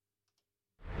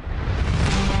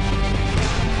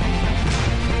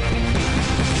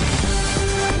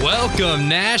Welcome,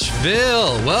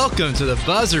 Nashville. Welcome to the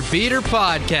Buzzer Beater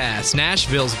Podcast,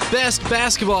 Nashville's best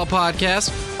basketball podcast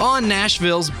on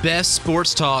Nashville's best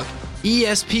sports talk,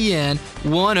 ESPN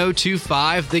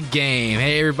 1025 The Game.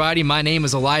 Hey, everybody, my name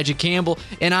is Elijah Campbell,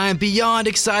 and I am beyond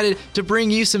excited to bring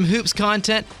you some hoops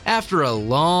content after a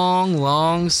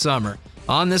long summer.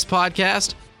 On this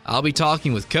podcast, I'll be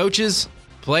talking with coaches,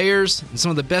 players, and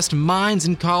some of the best minds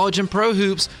in college and pro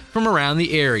hoops from around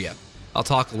the area. I'll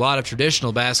talk a lot of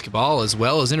traditional basketball as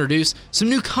well as introduce some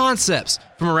new concepts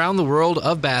from around the world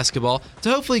of basketball to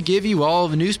hopefully give you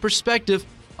all a new perspective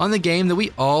on the game that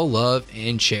we all love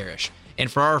and cherish.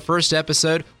 And for our first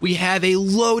episode, we have a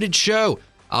loaded show.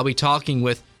 I'll be talking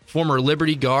with former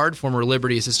Liberty guard, former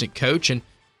Liberty assistant coach, and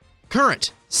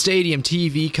current Stadium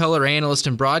TV color analyst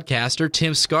and broadcaster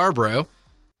Tim Scarborough.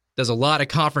 Does a lot of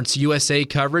Conference USA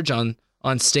coverage on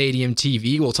Stadium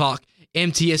TV. We'll talk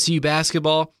MTSU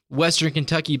basketball, Western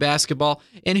Kentucky basketball,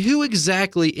 and who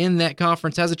exactly in that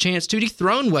conference has a chance to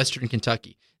dethrone Western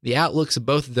Kentucky, the outlooks of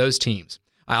both of those teams.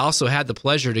 I also had the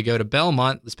pleasure to go to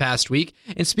Belmont this past week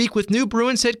and speak with new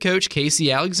Bruins head coach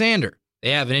Casey Alexander. They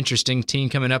have an interesting team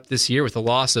coming up this year with the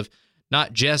loss of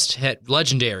not just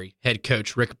legendary head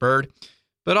coach Rick Byrd,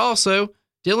 but also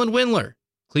Dylan Windler.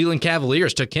 Cleveland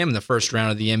Cavaliers took him in the first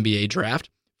round of the NBA draft,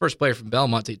 first player from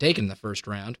Belmont to take in the first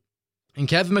round. And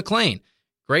Kevin McClain,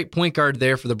 great point guard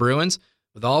there for the Bruins.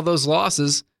 With all those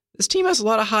losses, this team has a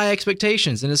lot of high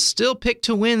expectations and is still picked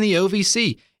to win the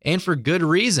OVC, and for good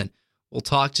reason. We'll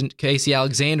talk to Casey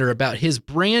Alexander about his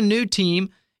brand new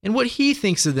team and what he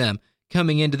thinks of them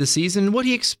coming into the season and what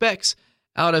he expects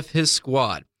out of his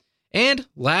squad. And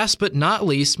last but not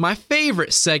least, my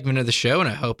favorite segment of the show, and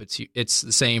I hope it's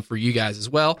the same for you guys as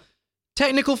well,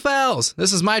 technical fouls.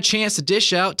 This is my chance to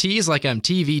dish out teas like I'm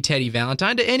TV Teddy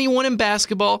Valentine to anyone in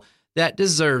basketball that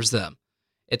deserves them.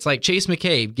 It's like Chase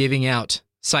McCabe giving out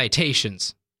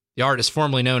citations, the artist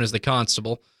formerly known as the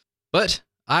Constable. But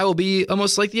I will be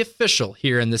almost like the official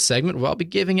here in this segment where I'll be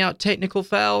giving out technical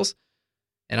fouls,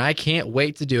 and I can't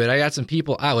wait to do it. I got some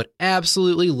people I would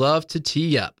absolutely love to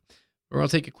tee up. We're going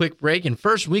to take a quick break, and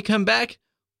first, when we come back,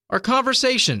 our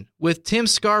conversation with Tim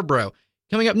Scarborough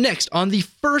coming up next on the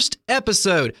first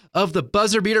episode of the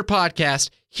Buzzer Beater Podcast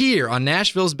here on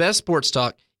Nashville's best sports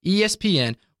talk,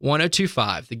 ESPN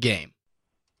 1025 The Game.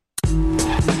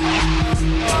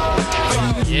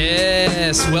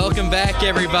 Yes, welcome back,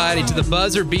 everybody, to the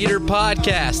Buzzer Beater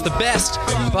Podcast, the best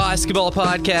basketball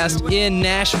podcast in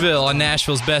Nashville on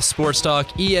Nashville's best sports talk,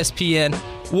 ESPN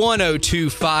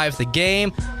 1025 The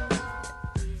Game.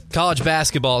 College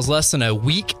basketball is less than a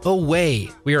week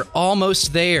away. We are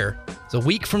almost there. It's a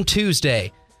week from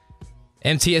Tuesday.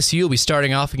 MTSU will be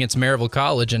starting off against Maryville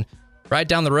College, and right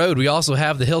down the road, we also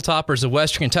have the Hilltoppers of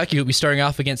Western Kentucky who will be starting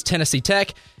off against Tennessee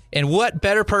Tech. And what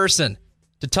better person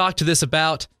to talk to this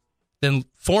about than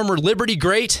former Liberty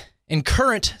great and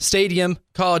current Stadium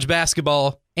college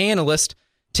basketball analyst,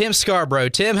 Tim Scarborough.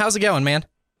 Tim, how's it going, man?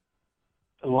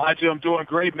 Elijah, I'm doing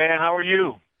great, man. How are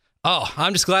you? Oh,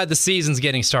 I'm just glad the season's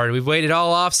getting started. We've waited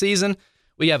all off season.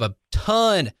 We have a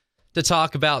ton to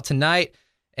talk about tonight,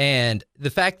 and the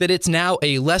fact that it's now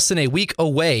less than a week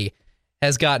away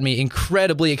has got me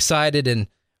incredibly excited, and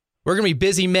we're going to be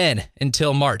busy men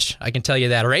until March. I can tell you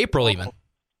that, or April even.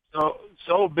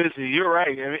 So busy. You're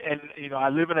right. And I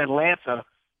live in Atlanta.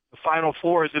 The Final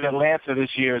Four is in Atlanta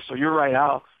this year, so you're right.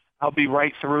 I'll be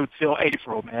right through till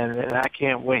April, man, and I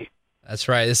can't wait. That's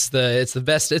right. It's the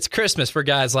best. It's Christmas for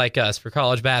guys like us, for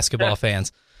college basketball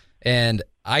fans, and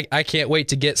I can't wait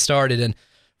to get started. And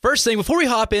first thing, before we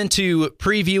hop into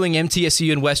previewing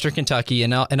MTSU and Western Kentucky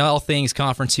and all things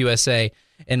Conference USA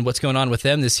and what's going on with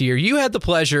them this year, you had the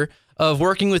pleasure of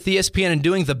working with ESPN and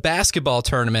doing the basketball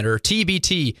tournament, or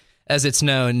TBT as it's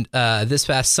known, this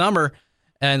past summer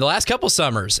and the last couple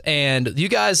summers. And you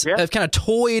guys have kind of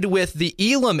toyed with the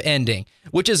Elam ending,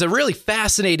 which is a really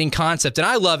fascinating concept, and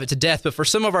I love it to death. But for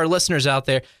some of our listeners out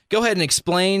there, go ahead and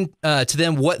explain to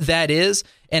them what that is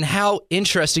and how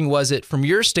interesting was it from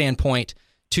your standpoint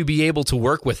to be able to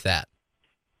work with that.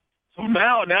 So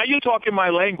now you're talking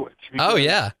my language. Oh,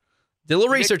 yeah. Did a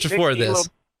little research before this. Elam,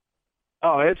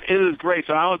 oh, it is great.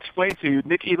 So I'll explain to you.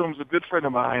 Nick Elam's a good friend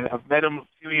of mine. I've met him a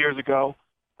few years ago.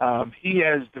 He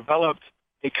has developed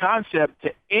a concept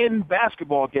to end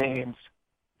basketball games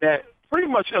that pretty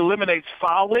much eliminates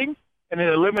fouling and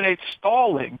it eliminates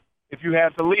stalling if you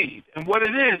have the lead. And what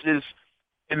it is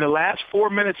in the last 4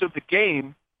 minutes of the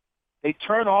game, they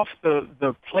turn off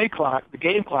the play clock, the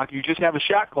game clock. You just have a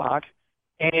shot clock,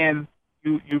 and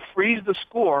you freeze the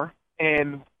score,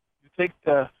 and you take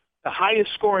the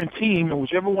highest scoring team, and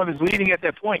whichever one is leading at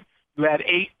that point, You add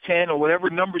 8, 10, or whatever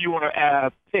number you want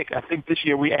to pick. I think this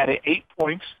year we added 8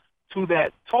 points to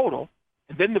that total.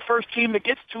 And then the first team that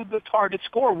gets to the target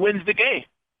score wins the game.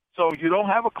 So you don't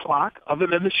have a clock other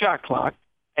than the shot clock,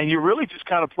 and you're really just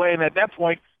kind of playing at that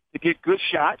point to get good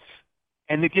shots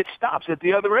and to get stops at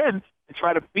the other end and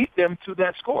try to beat them to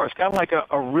that score. It's kind of like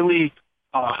a really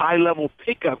high-level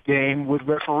pickup game with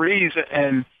referees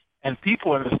and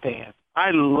people in the stands.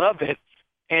 I love it,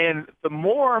 and the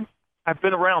more I've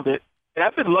been around it, and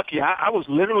I've been lucky. I was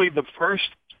literally the first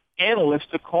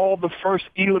analyst to call the first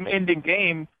Elam-ending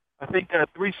game, I think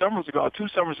 2 summers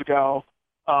ago,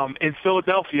 in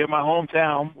Philadelphia, my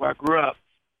hometown where I grew up,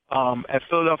 at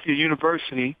Philadelphia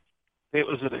University. It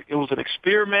was an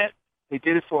experiment. They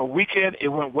did it for a weekend. It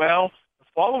went well. The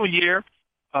following year,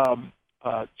 John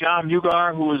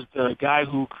Mugar, who was the guy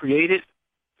who created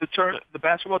the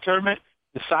basketball tournament,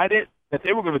 decided that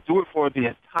they were going to do it for the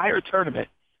entire tournament,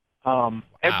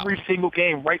 every single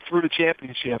game right through the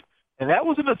championship. And that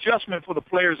was an adjustment for the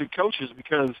players and coaches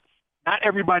because not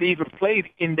everybody even played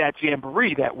in that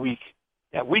jamboree that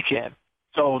weekend.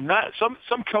 So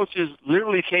some coaches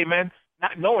literally came in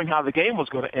not knowing how the game was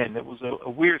going to end. It was a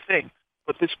weird thing.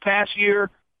 But this past year,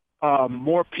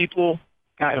 more people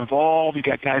got involved. You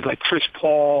got guys like Chris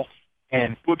Paul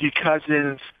and Boogie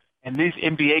Cousins, and these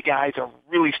NBA guys are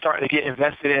really starting to get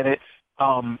invested in it.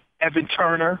 Evan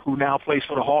Turner, who now plays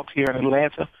for the Hawks here in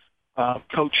Atlanta,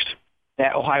 coached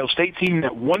that Ohio State team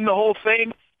that won the whole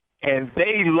thing, and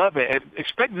they love it. And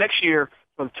expect next year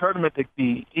for the tournament to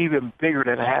be even bigger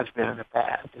than it has been in the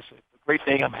past. It's a great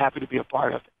thing. I'm happy to be a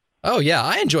part of it. Oh, yeah,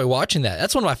 I enjoy watching that.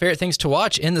 That's one of my favorite things to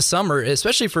watch in the summer,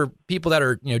 especially for people that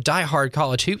are, diehard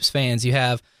college hoops fans. You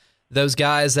have those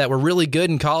guys that were really good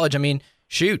in college. I mean,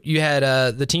 shoot, you had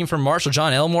the team from Marshall,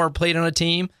 John Elmore, played on a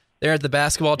team there at the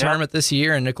basketball tournament this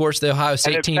year, and, of course, the Ohio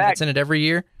State team that's in it every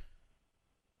year.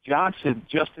 Justin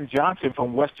Johnson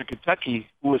from Western Kentucky,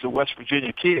 who was a West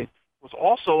Virginia kid, was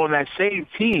also on that same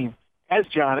team as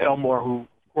John Elmore, who,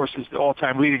 of course, is the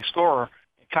all-time leading scorer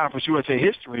in Conference USA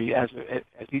history as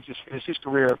he just finished his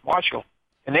career at Marshall.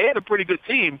 And they had a pretty good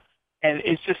team, and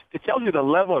it tells you the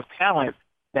level of talent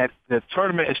that the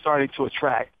tournament is starting to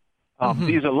attract.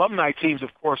 These alumni teams, of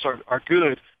course, are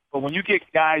good, but when you get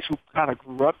guys who kind of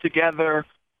grew up together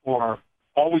or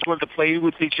always wanted to play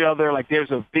with each other, like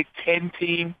there's a Big Ten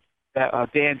team that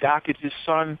Dan Dockage's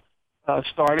son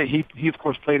started. He, of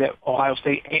course, played at Ohio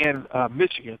State and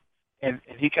Michigan, and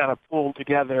he kind of pulled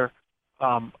together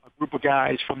a group of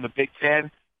guys from the Big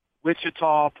Ten.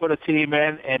 Wichita put a team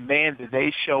in, and, man, did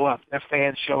they show up. Their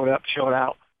fans showed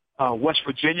out. West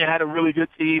Virginia had a really good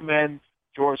team, and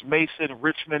George Mason,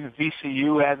 Richmond,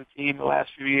 VCU had a team the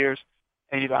last few years.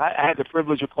 And, I had the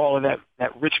privilege of calling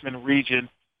that Richmond region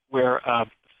where the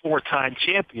 4-time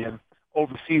champion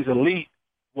overseas elite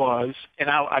was. And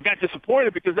I got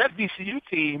disappointed because that VCU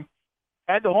team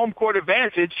had the home court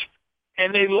advantage,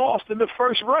 and they lost in the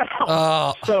first round.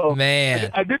 Oh, so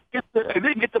man. I didn't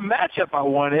get the matchup I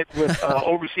wanted with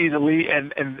overseas elite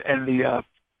and the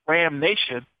Ram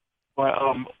Nation. But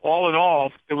all in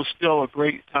all, it was still a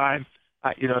great time.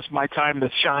 It's my time to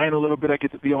shine a little bit. I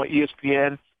get to be on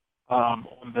ESPN, on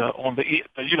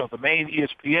the main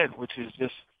ESPN, which is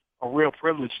just a real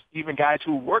privilege. Even guys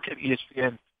who work at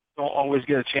ESPN don't always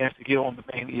get a chance to get on the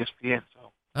main ESPN.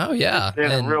 So, oh yeah, it's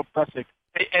been a real blessing.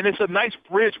 And it's a nice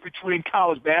bridge between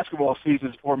college basketball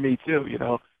seasons for me too.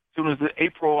 As soon as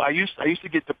April, I used to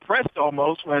get depressed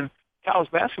almost when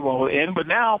college basketball would end, but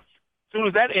now, as soon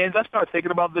as that ends, I start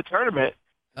thinking about the tournament.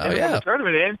 And when the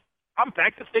tournament ends, I'm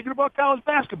back to thinking about college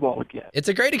basketball again. It's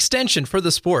a great extension for the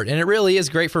sport, and it really is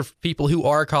great for people who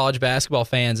are college basketball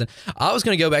fans. And I was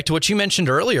going to go back to what you mentioned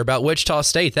earlier about Wichita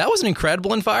State. That was an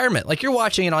incredible environment. Like, you're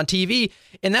watching it on TV,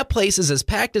 and that place is as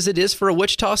packed as it is for a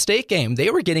Wichita State game. They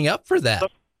were getting up for that.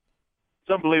 It's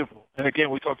unbelievable. And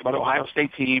again, we talked about Ohio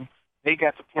State team. They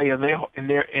got to play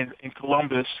in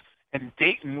Columbus and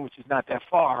Dayton, which is not that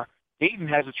far. Dayton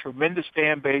has a tremendous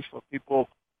fan base for people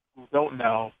who don't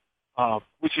know.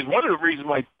 Which is one of the reasons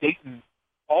why Dayton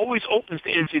always opens the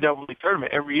NCAA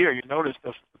tournament every year. You notice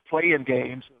the play-in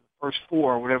games, the first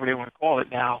 4, or whatever they want to call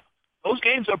it now, those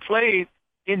games are played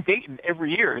in Dayton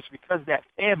every year. It's because that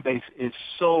fan base is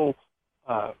so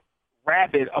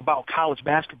rabid about college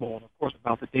basketball and, of course,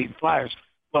 about the Dayton Flyers.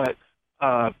 But,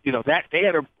 that they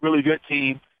had a really good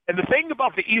team. And the thing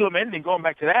about the Elam ending, going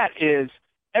back to that, is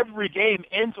every game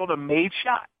ends on a made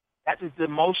shot. That is the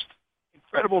most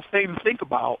incredible thing to think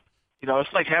about.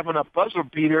 It's like having a buzzer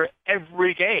beater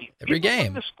every game.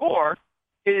 When the score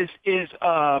is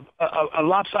a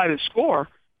lopsided score,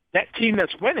 that team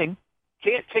that's winning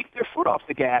can't take their foot off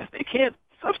the gas. They can't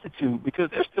substitute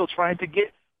because they're still trying to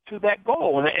get to that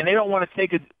goal, and they don't want to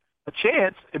take a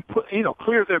chance and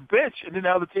clear their bench, and then the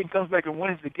other team comes back and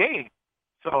wins the game.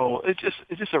 So it's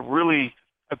just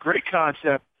a great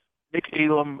concept. Nick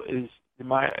Elam is, in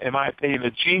my opinion,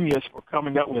 a genius for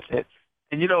coming up with it.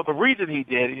 And the reason he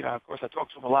did, of course, I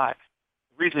talked to him a lot.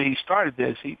 The reason he started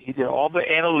this, he did all the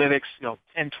analytics,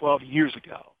 10, 12 years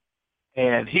ago,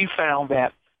 and he found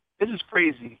that this is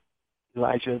crazy,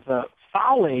 Elijah. The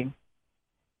fouling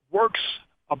works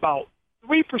about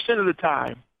 3% of the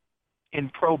time in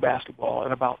pro basketball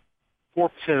and about 4%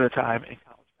 of the time in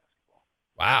college basketball.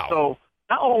 Wow. So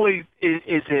not only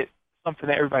is it something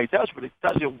that everybody does, but it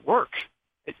doesn't work.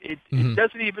 It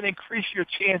doesn't even increase your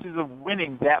chances of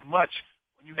winning that much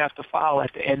when you have to foul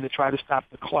at the end to try to stop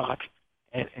the clock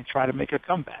and try to make a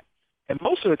comeback. And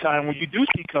most of the time when you do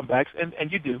see comebacks,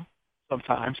 and you do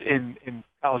sometimes in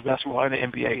college basketball and the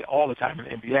NBA, all the time in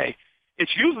the NBA,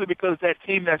 it's usually because that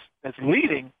team that's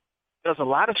leading does a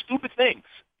lot of stupid things.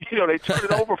 They turn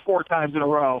it over 4 times in a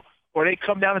row, or they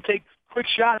come down and take quick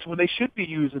shots when they should be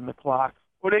using the clock,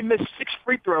 or they miss 6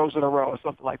 free throws in a row or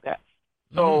something like that.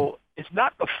 So it's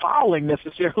not the fouling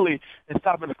necessarily and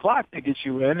stopping the clock that gets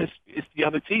you in. It's the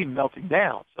other team melting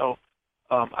down. So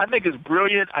I think it's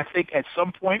brilliant. I think at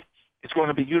some point it's going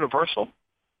to be universal,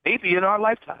 maybe in our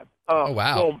lifetime. Oh,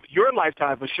 wow. Well, your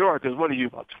lifetime for sure, because what are you,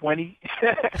 about 20?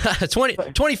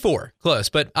 24, close.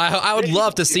 But I would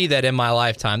love to see that in my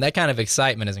lifetime. That kind of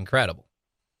excitement is incredible.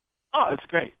 Oh, it's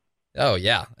great. Oh,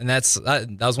 yeah. And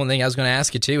that was one thing I was going to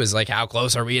ask you, too, is like, how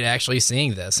close are we to actually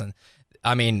seeing this? And,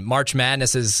 I mean, March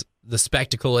Madness is the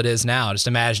spectacle it is now. Just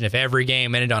imagine if every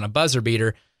game ended on a buzzer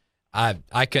beater.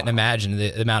 I couldn't imagine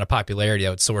the amount of popularity that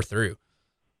would soar through.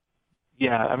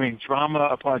 Yeah, I mean, drama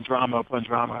upon drama upon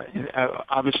drama. And,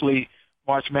 obviously,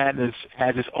 March Madness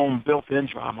has its own built-in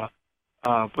drama.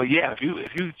 But, yeah, if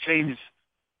you change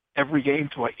every game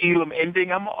to an Elam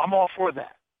ending, I'm all for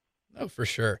that. Oh, for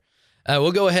sure.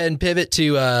 We'll go ahead and pivot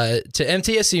to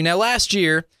MTSU. Now, last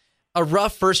year, a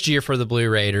rough first year for the Blue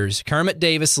Raiders. Kermit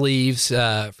Davis leaves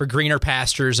for greener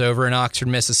pastures over in Oxford,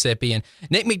 Mississippi, and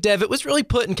Nick McDevitt was really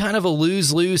put in kind of a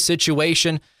lose-lose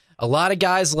situation. A lot of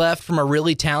guys left from a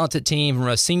really talented team, from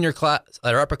a senior class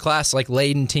or upper class like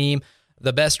Layden team,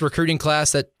 the best recruiting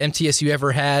class that MTSU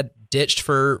ever had, ditched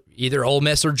for either Ole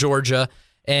Miss or Georgia,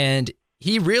 and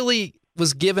he really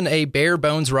was given a bare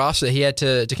bones roster that he had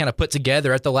to kind of put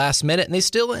together at the last minute, and they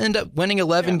still end up winning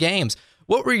 11 games.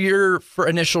 What were your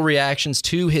initial reactions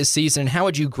to his season, and how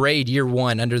would you grade year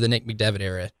one under the Nick McDevitt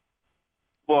era?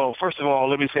 Well, first of all,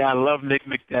 let me say I love Nick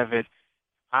McDevitt.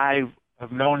 I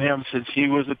have known him since he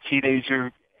was a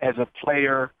teenager as a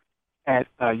player at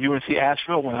UNC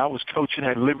Asheville when I was coaching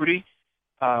at Liberty.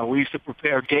 We used to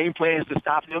prepare game plans to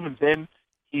stop him, and then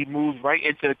he moved right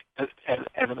into, as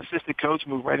an assistant coach,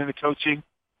 moved right into coaching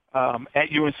at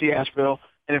UNC Asheville.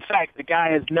 And, in fact, the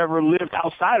guy has never lived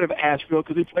outside of Asheville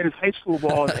because he played his high school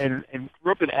ball and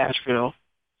grew up in Asheville.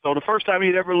 So the first time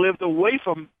he'd ever lived away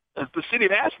from the city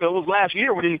of Asheville was last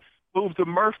year when he moved to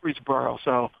Murfreesboro.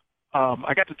 So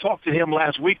I got to talk to him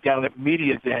last week down at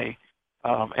Media Day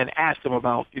and asked him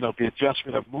about, the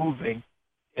adjustment of moving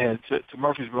and to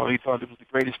Murfreesboro. He thought it was the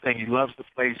greatest thing. He loves the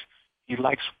place. He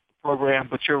likes the program.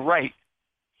 But you're right.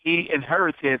 He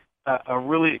inherited a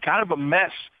really kind of a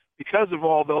mess because of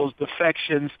all those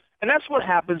defections. And that's what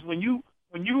happens when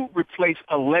you replace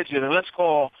a legend, and let's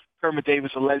call Kermit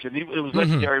Davis a legend. It was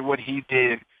legendary what he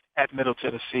did at Middle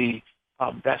Tennessee,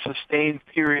 that sustained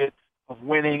period of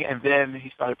winning, and then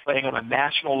he started playing on a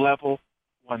national level,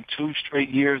 won 2 straight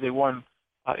years. They won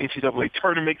NCAA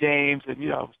tournament games, and, it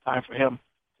was time for him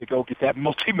to go get that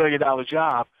multi-million-dollar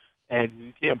job, and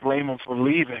you can't blame him for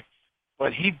leaving.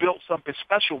 But he built something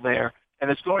special there,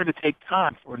 and it's going to take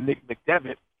time for Nick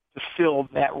McDevitt to fill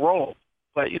that role.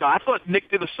 But, I thought Nick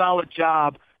did a solid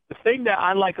job. The thing that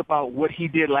I like about what he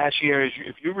did last year is,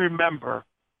 if you remember,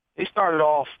 they started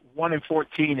off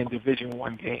 1-14 in Division I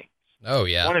games. Oh,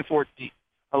 yeah. 1-14.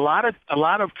 A lot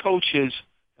of coaches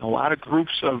and a lot of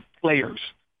groups of players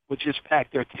would just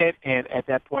pack their tent and at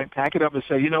that point pack it up and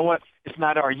say, you know what, it's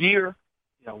not our year.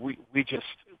 We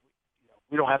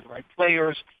don't have the right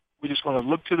players. We're just going to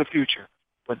look to the future.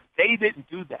 But they didn't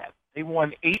do that. They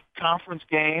won 8 conference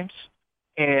games,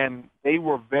 and they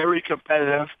were very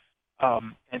competitive.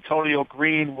 Antonio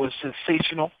Green was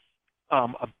sensational,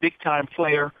 a big-time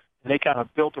player. And they kind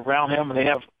of built around him, and they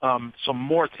have some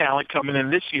more talent coming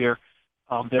in this year.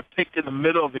 They're picked in the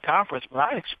middle of the conference, but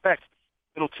I expect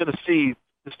Middle Tennessee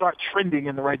to start trending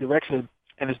in the right direction,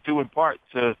 and it's due in part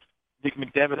to Nick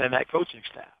McDevitt and that coaching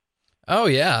staff. Oh,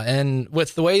 yeah, and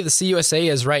with the way the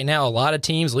CUSA is right now, a lot of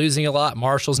teams losing a lot.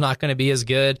 Marshall's not going to be as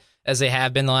good. as they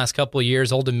have been the last couple of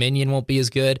years. Old Dominion won't be as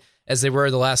good as they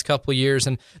were the last couple of years.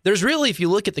 And there's really, if you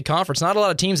look at the conference, not a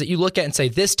lot of teams that you look at and say,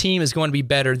 this team is going to be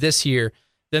better this year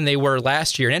than they were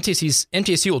last year. And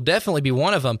MTSU will definitely be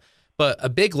one of them. But a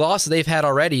big loss they've had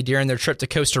already during their trip to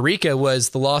Costa Rica was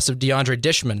the loss of DeAndre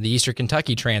Dishman, the Eastern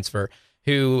Kentucky transfer,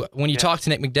 who, when you talk to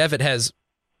Nick McDevitt, has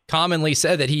commonly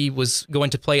said that he was going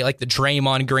to play like the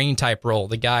Draymond Green type role,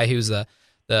 the guy who's the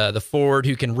forward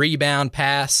who can rebound,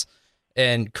 pass,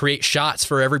 and create shots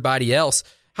for everybody else.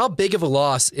 How big of a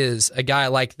loss is a guy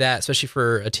like that, especially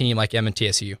for a team like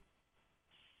MTSU?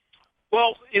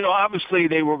 Well, obviously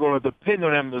they were going to depend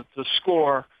on him to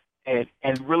score and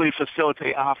really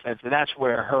facilitate offense, and that's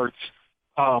where it hurts.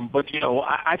 But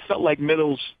I felt like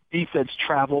Middle's defense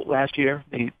traveled last year.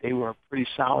 They were a pretty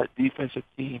solid defensive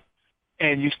team.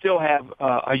 And you still have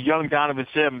a young Donovan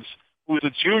Sims, who is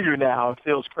a junior now. It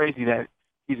feels crazy that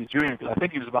he's a junior because I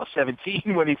think he was about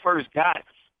 17 when he first got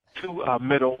to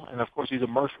Middle. And, of course, he's a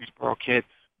Murfreesboro kid.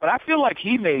 But I feel like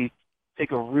he may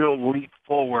take a real leap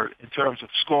forward in terms of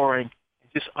scoring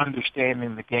and just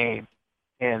understanding the game.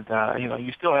 And,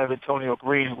 you still have Antonio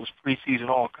Green, who was preseason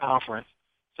all-conference.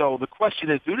 So the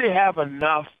question is, do they have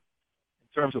enough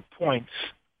in terms of points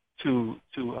to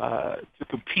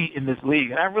compete in this league?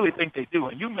 And I really think they do.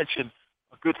 And you mentioned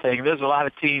a good thing. There's a lot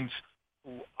of teams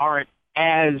who aren't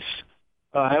as,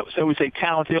 so we say,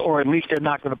 talented, or at least they're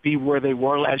not going to be where they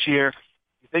were last year.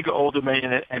 You think of Old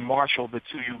Dominion and Marshall, the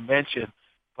two you mentioned.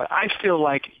 But I feel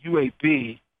like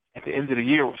UAB at the end of the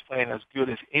year was playing as good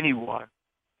as anyone.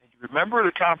 And you remember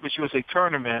the Conference USA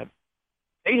tournament,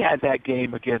 they had that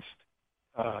game against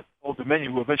Old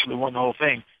Dominion, who eventually won the whole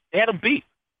thing. They had them beat.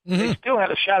 Mm-hmm. They still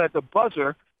had a shot at the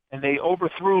buzzer, and they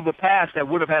overthrew the pass that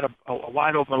would have had a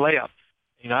wide-open layup.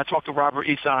 I talked to Robert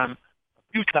Eson a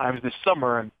few times this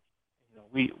summer, and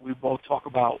we both talk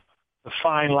about the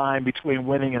fine line between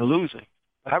winning and losing.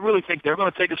 But I really think they're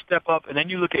going to take a step up. And then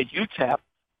you look at UTEP,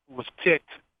 who was picked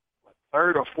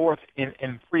third or fourth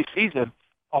in preseason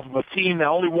off of a team that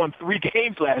only won 3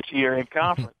 games last year in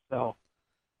conference. So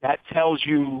that tells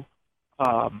you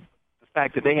the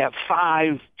fact that they have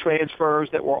 5 transfers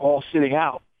that were all sitting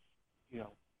out.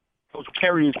 Coach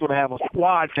Perry is going to have a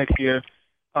squad next year,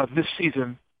 this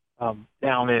season,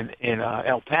 down in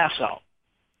El Paso.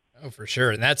 Oh, for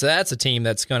sure. And that's a team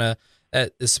that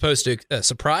is supposed to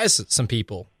surprise some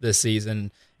people this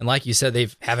season. And like you said, they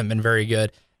haven't been very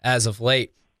good as of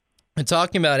late. And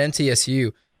talking about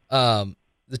MTSU,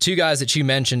 the two guys that you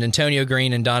mentioned, Antonio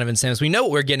Green and Donovan Sims, we know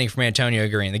what we're getting from Antonio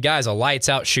Green. The guy's a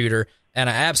lights-out shooter, and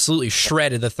I absolutely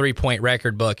shredded the three-point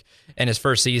record book in his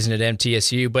first season at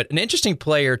MTSU. But an interesting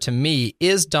player to me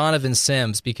is Donovan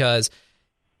Sims, because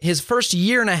his first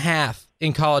year and a half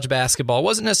in college basketball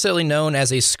wasn't necessarily known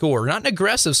as a scorer, not an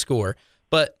aggressive scorer,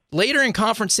 but later in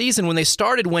conference season when they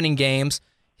started winning games,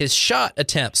 his shot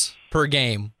attempts per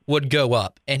game would go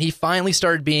up, and he finally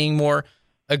started being more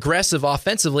aggressive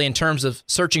offensively in terms of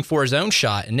searching for his own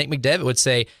shot. And Nick McDevitt would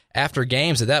say after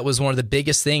games that was one of the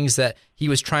biggest things that he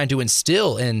was trying to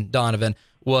instill in Donovan,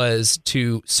 was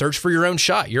to search for your own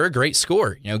shot. You're a great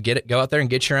scorer. Go out there and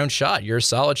get your own shot. You're a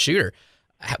solid shooter.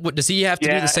 Does he have to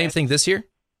do the same thing this year?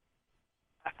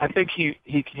 I think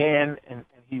he can, and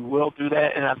he will do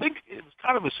that. And I think it was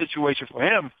kind of a situation for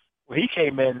him where he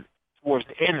came in towards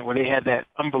the end where they had that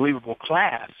unbelievable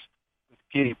class with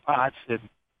Giddy Potts and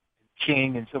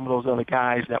King and some of those other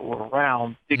guys that were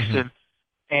around, Dixon.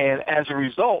 Mm-hmm. And as a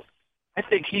result, I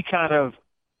think he kind of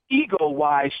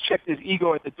ego-wise checked his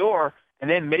ego at the door and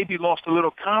then maybe lost a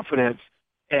little confidence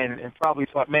and probably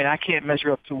thought, man, I can't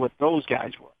measure up to what those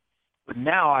guys were. But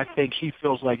now I think he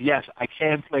feels like, yes, I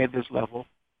can play at this level.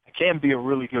 I can be a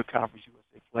really good Conference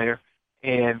USA player.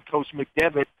 And Coach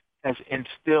McDevitt has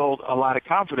instilled a lot of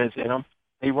confidence in him.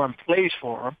 They run plays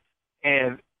for him.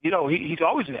 And, he's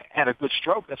always had a good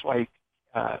stroke. That's why he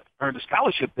earned a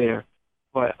scholarship there.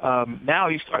 But now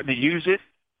he's starting to use it.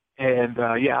 And,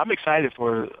 I'm excited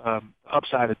for the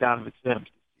upside of Donovan Sims.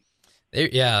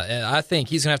 Yeah, and I think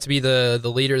he's going to have to be the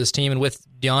leader of this team. And with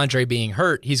DeAndre being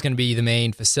hurt, he's going to be the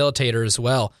main facilitator as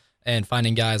well, and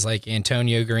finding guys like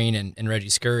Antonio Green and Reggie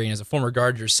Scurry. And as a former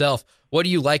guard yourself, what do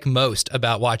you like most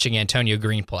about watching Antonio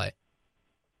Green play?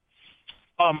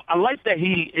 I like that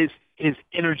his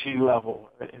energy level.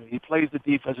 He plays the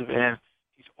defensive end.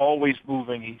 He's always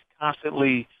moving. He's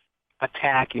constantly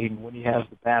attacking when he has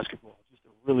the basketball. Just a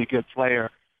really good player.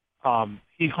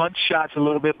 He hunts shots a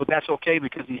little bit, but that's okay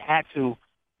because he had to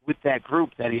with that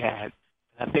group that he had.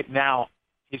 And I think now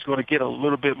he's going to get a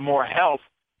little bit more help.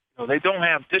 They don't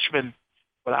have Dishman,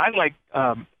 but I like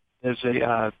there's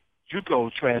a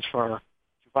JUCO transfer,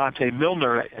 Javante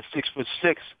Milner at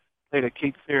 6'6", played at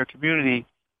Cape Fear Community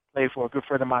play for a good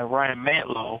friend of mine, Ryan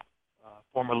Mantlow,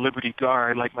 former Liberty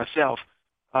guard like myself.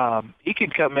 He can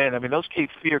come in. I mean, those Cape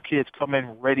Fear kids come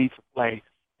in ready to play.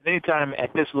 And anytime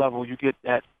at this level you get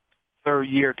that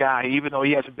third-year guy, even though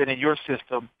he hasn't been in your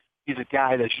system, he's a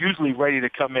guy that's usually ready to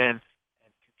come in and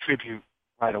contribute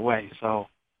right away. So,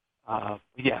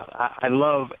 I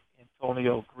love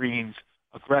Antonio Green's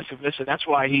aggressiveness, and that's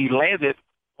why he landed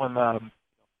on the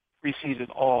preseason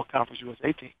All-Conference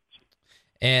USA team.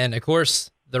 And, of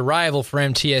course, the rival for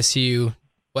MTSU,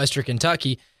 Western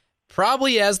Kentucky,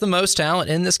 probably has the most talent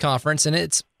in this conference, and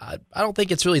I don't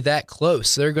think it's really that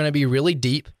close. They're going to be really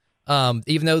deep,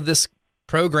 even though this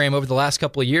program over the last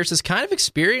couple of years has kind of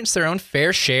experienced their own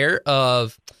fair share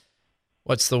of,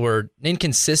 what's the word,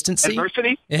 inconsistency?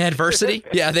 Adversity.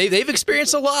 Yeah, they've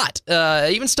experienced a lot.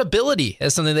 Even stability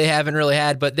is something they haven't really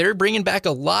had, but they're bringing back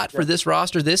a lot for this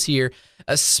roster this year,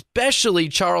 especially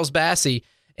Charles Bassey.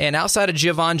 And outside of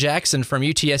Javon Jackson from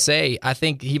UTSA, I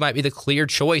think he might be the clear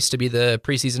choice to be the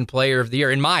preseason player of the year,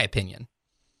 in my opinion.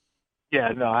 Yeah,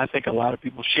 no, I think a lot of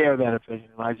people share that opinion,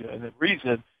 Elijah. And the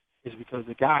reason is because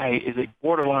the guy is a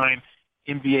borderline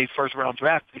NBA first-round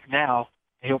draft pick now,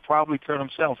 and he'll probably turn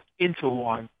himself into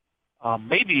one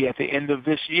maybe at the end of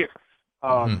this year.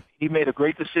 He made a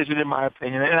great decision, in my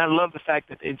opinion, and I love the fact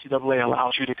that the NCAA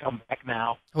allows you to come back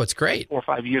now. Oh, it's great. 4 or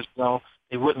 5 years ago,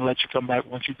 they wouldn't let you come back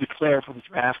once you declare for the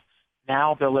draft.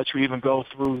 Now they'll let you even go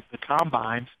through the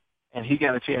combines, and he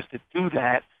got a chance to do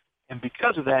that. And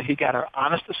because of that, he got an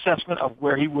honest assessment of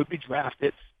where he would be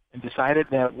drafted and decided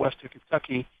that Western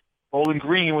Kentucky, Bowling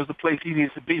Green, was the place he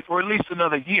needs to be for at least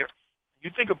another year. You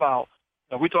think about,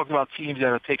 we talked about teams that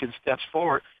are taking steps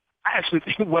forward. I actually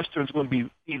think Western's going to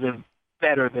be even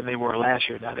better than they were last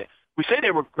year. Now, we say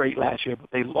they were great last year,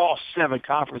 but they lost 7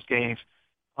 conference games.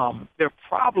 Their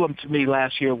problem to me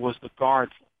last year was the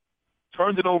guard.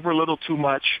 Turned it over a little too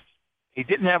much. They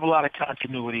didn't have a lot of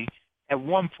continuity. At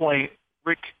one point,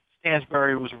 Rick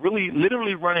Stansbury was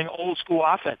literally running old school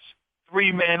offense.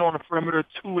 3 men on the perimeter,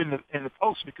 2 in the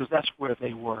post, because that's where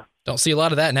they were. Don't see a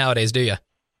lot of that nowadays, do you?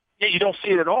 Yeah, you don't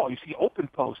see it at all. You see open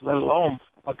posts, let alone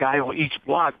a guy on each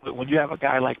block. But when you have a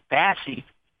guy like Bassey,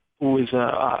 who is an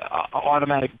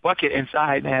automatic bucket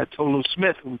inside, and had Tolu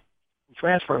Smith, who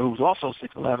transferred, who was also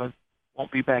 6'11",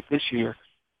 won't be back this year.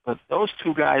 But those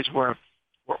 2 guys were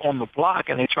on the block,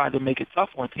 and they tried to make it tough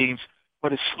on teams,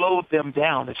 but it slowed them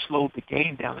down. It slowed the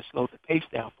game down. It slowed the pace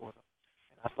down for them.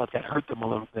 And I thought that hurt them a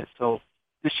little bit. So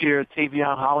this year,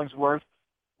 Tavion Hollingsworth,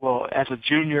 well, as a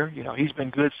junior, he's been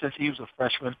good since he was a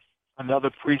freshman, another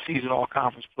preseason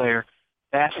all-conference player.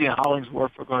 Bassey and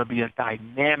Hollingsworth are going to be a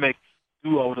dynamic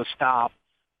duo to stop.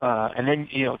 And then,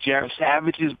 Jared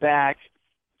Savage is back.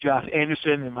 Josh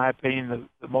Anderson, in my opinion,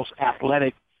 the most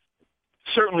athletic,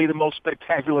 certainly the most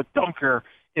spectacular dunker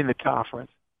in the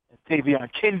conference. And Tavion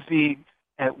Kinsey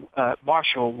at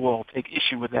Marshall will take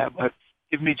issue with that, but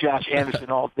give me Josh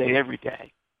Anderson all day, every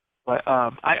day. But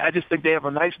I just think they have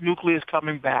a nice nucleus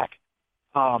coming back.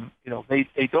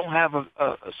 They don't have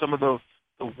some of the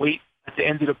weight at the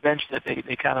end of the bench that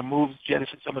they kind of moved,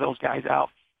 jettisoned some of those guys out.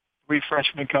 3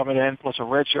 freshmen coming in, plus a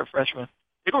redshirt freshman.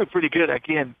 They're going to be pretty good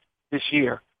again this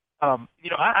year.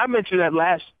 I mentioned that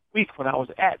last week when I was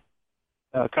at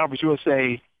Conference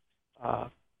USA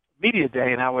Media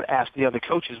Day, and I would ask the other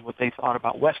coaches what they thought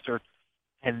about Western.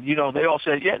 And, they all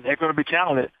said, yeah, they're going to be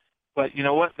talented. But you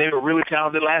know what? They were really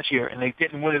talented last year, and they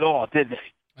didn't win it all, did they?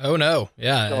 Oh, no.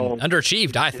 Yeah, so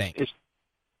underachieved, I think.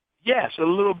 Yes, a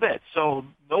little bit. So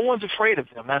no one's afraid of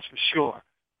them, that's for sure.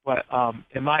 But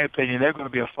in my opinion, they're going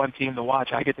to be a fun team to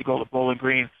watch. I get to go to Bowling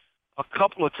Green a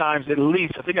couple of times at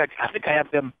least. I think I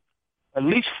have them at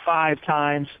least 5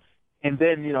 times. And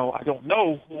then, I don't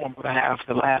know who I'm going to have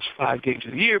the last 5 games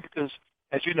of the year because,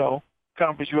 as you know,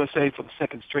 Conference USA for the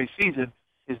second straight season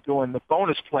is doing the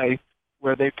bonus play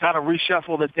where they kind of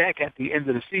reshuffle the deck at the end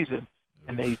of the season,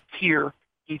 and they tier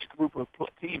each group of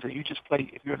teams. And you just play,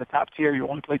 if you're in the top tier, you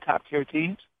only play top-tier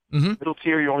teams. Mm-hmm. Middle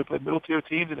tier, you only play middle-tier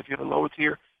teams. And if you're in the lower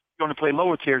tier, you only play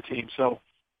lower-tier teams. So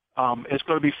it's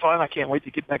going to be fun. I can't wait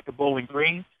to get back to Bowling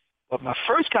Green. But my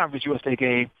first Conference USA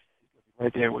game is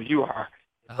right there where you are.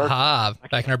 Aha,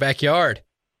 back in our backyard.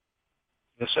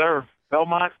 Yes, sir.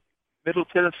 Belmont, Middle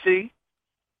Tennessee,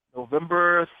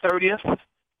 November 30th.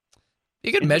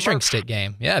 A good measuring stick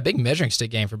game. Yeah, a big measuring stick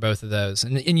game for both of those.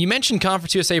 And you mentioned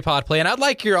Conference USA pod play, and I'd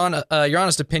like your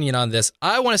honest opinion on this.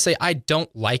 I want to say I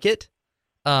don't like it.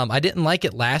 I didn't like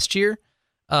it last year,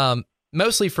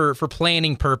 mostly for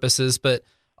planning purposes, but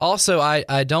also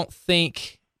I don't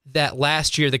think that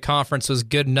last year the conference was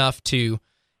good enough to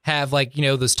have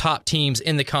those top teams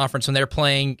in the conference when they're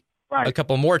playing a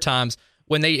couple more times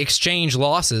when they exchange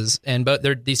losses, and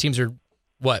these teams are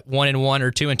 1-1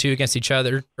 or 2-2 against each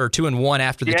other, or 2-1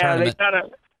 after the tournament.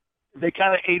 They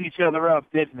kind of ate each other up,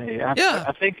 didn't they?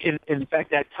 I think in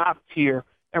fact that top tier,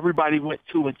 everybody went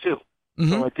 2-2,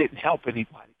 so it didn't help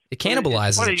anybody. It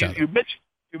cannibalizes each other.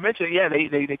 You mentioned,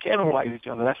 they cannibalize each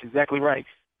other. That's exactly right.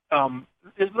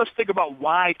 Let's think about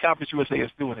why Conference USA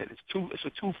is doing it. It's a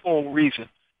twofold reason.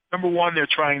 Number one, they're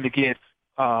trying to get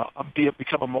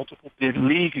become a multiple bid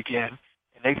league again,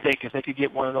 and they think if they could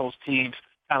get one of those teams,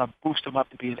 kind of boost them up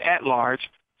to be an at-large,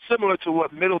 similar to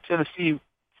what Middle Tennessee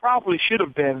probably should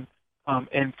have been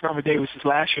in Kermit Davis's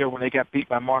last year when they got beat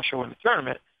by Marshall in the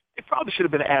tournament. They probably should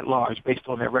have been at-large based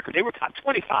on their record. They were top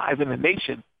 25 in the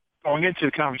nation going into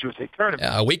the Conference USA tournament.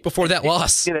 A week before that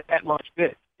loss. Get an at-large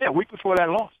bid. Yeah, a week before that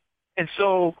loss. And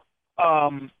so,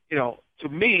 to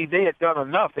me, they had done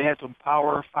enough. They had some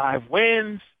Power 5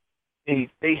 wins.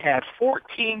 They had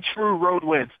 14 true road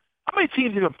wins. How many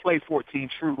teams even play 14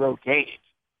 true road games?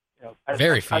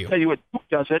 Very few. I tell you what, Duke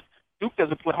doesn't. Duke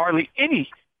doesn't play hardly any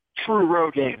true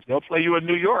road games. They'll play you in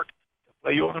New York.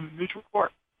 They'll play you on a neutral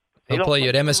court. They'll play you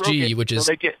at MSG, which is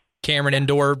Cameron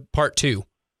Indoor Part 2.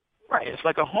 Right. It's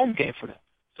like a home game for them.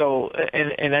 So,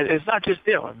 and it's not just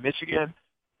them. Michigan,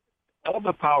 all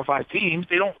the Power 5 teams,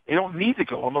 they don't need to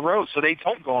go on the road, so they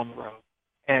don't go on the road.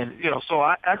 And, so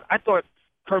I thought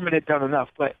Kermit had done enough.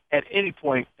 But at any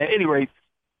rate,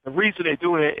 the reason they're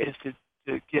doing it is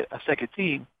to get a second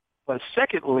team. But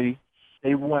secondly,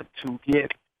 they want to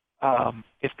get,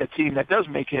 if the team that does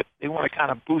make it, they want to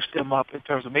kind of boost them up in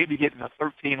terms of maybe getting a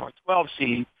 13 or 12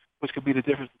 seed, which could be the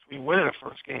difference between winning the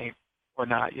first game or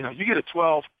not. You get a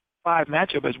 12-5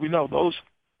 matchup, as we know, those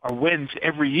are wins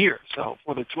every year. So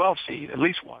for the 12 seed, at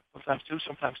least one, sometimes two,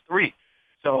 sometimes three.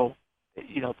 So,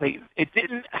 it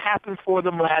didn't happen for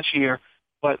them last year,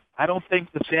 but I don't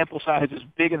think the sample size is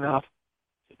big enough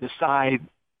to decide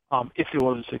if it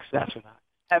was a success or not.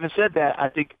 Having said that, I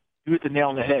think you hit the nail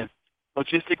on the head.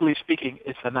 Logistically speaking,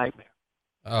 it's a nightmare.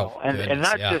 And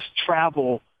not just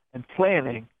travel and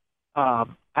planning. I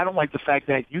don't like the fact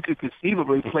that you could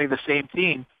conceivably play the same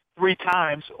team 3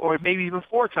 times or maybe even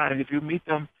 4 times if you meet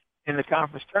them in the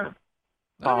conference tournament.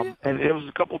 And there was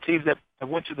a couple of teams that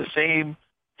went to the same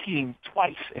team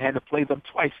twice and had to play them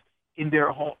twice in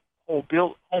their home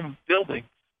building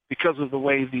because of the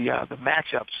way the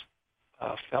matchups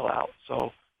fell out.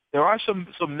 So there are some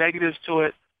negatives to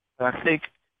it, but I think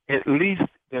at least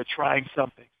they're trying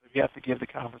something. So you have to give the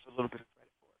conference a little bit of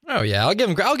credit for it. Oh yeah, I'll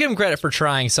give them credit for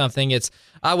trying something.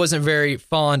 I wasn't very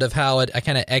fond of how I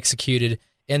kind of executed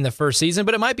in the first season,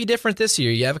 but it might be different this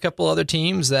year. You have a couple other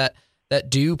teams that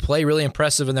do play really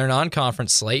impressive in their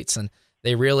non-conference slates, and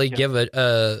they really give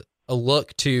a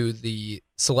look to the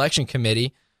selection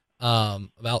committee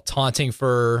about taunting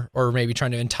for or maybe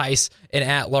trying to entice an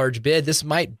at-large bid. This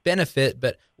might benefit,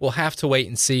 but we'll have to wait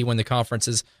and see when the conference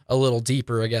is a little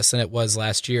deeper, I guess, than it was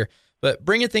last year. But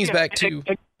bringing things back to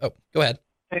go ahead.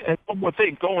 And one more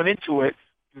thing, going into it,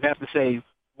 you have to say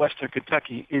Western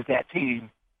Kentucky is that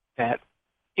team that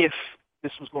if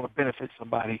this was going to benefit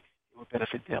somebody, it would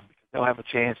benefit them because they'll have a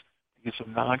chance to get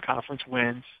some non-conference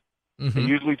wins. They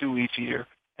usually do each year.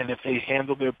 And if they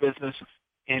handle their business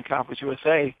in Conference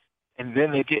USA and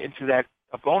then they get into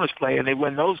a bonus play and they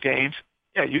win those games,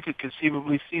 you could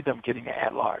conceivably see them getting an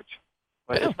at-large.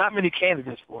 But there's not many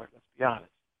candidates for it, let's be honest.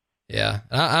 Yeah,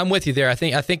 I'm with you there. I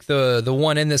think the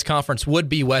one in this conference would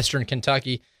be Western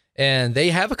Kentucky, and they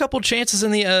have a couple chances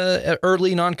in the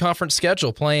early non-conference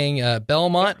schedule. Playing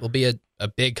Belmont will be a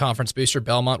big conference booster.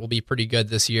 Belmont will be pretty good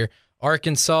this year.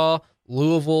 Arkansas,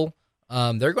 Louisville,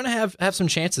 they're going to have some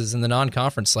chances in the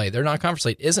non-conference slate. Their non-conference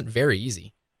slate isn't very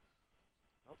easy.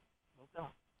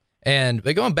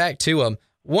 But going back to them,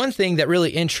 one thing that really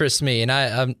interests me,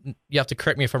 and you have to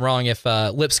correct me if I'm wrong, if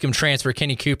Lipscomb transfer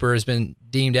Kenny Cooper has been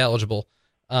deemed eligible,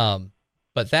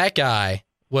 but that guy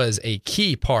was a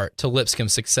key part to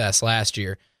Lipscomb's success last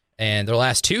year and their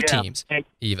last 2 teams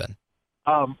even.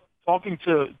 Talking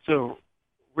to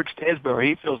Rick Stansbury,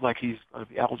 he feels like he's going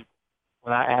to be eligible.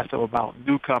 When I asked him about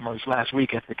newcomers last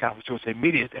week at the Conference USA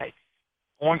Media Day,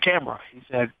 on camera, he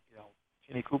said,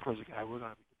 Kenny Cooper is a guy we're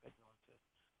going to be depending on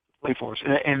to play for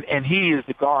us. And he is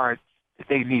the guard that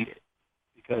they needed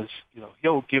because,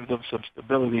 he'll give them some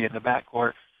stability in the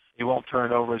backcourt. He won't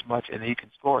turn it over as much, and he can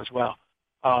score as well.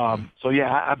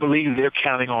 I believe they're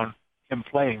counting on him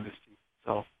playing this season.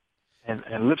 So,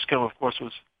 and Lipscomb, of course,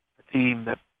 was a team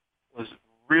that was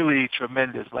really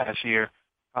tremendous last year,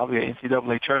 probably an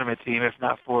NCAA tournament team, if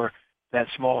not for that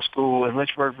small school in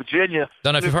Lynchburg, Virginia.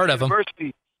 Don't know if you've heard of them. I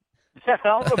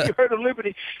don't know if you heard of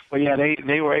Liberty. But,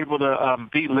 they were able to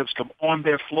beat Lipscomb on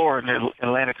their floor in the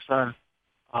Atlantic Sun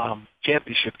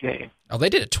championship game. Oh, they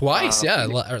did it twice,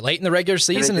 late in the regular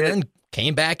season, and then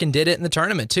came back and did it in the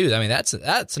tournament too. I mean, that's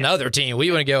another team.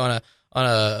 We want to go on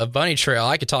a bunny trail.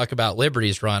 I could talk about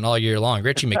Liberty's run all year long.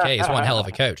 Richie McKay is one hell of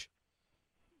a coach.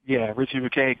 Yeah, Richie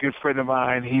McKay, good friend of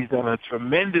mine. He's done a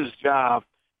tremendous job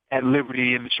at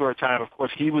Liberty in the short time. Of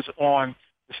course, he was on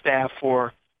the staff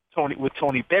for Tony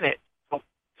Bennett.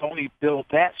 Tony built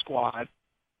that squad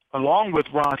along with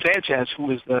Ron Sanchez, who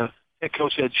is the head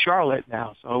coach at Charlotte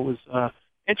now. So it was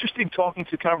interesting talking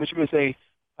to Conference USA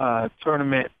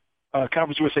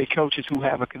Conference USA coaches who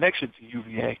have a connection to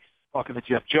UVA, talking to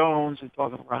Jeff Jones and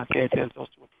talking to Ron Sanchez, those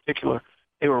two in particular.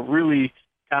 They were really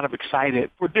kind of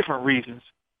excited for different reasons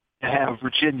to have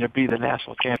Virginia be the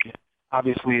national champion.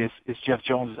 Obviously, it's Jeff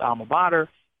Jones' alma mater.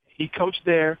 He coached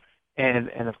there, and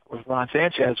of course, Ron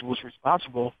Sanchez was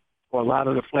responsible for a lot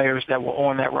of the players that were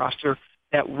on that roster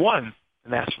that won the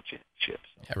national championships.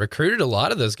 Yeah, recruited a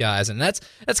lot of those guys, and that's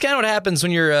kind of what happens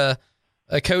when you're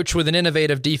a coach with an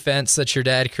innovative defense that your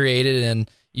dad created, and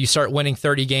you start winning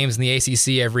 30 games in the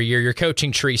ACC every year. Your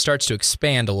coaching tree starts to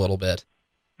expand a little bit.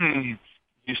 You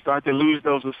start to lose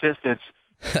those assistants.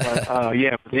 But,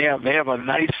 they have a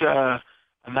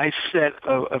nice set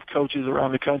of coaches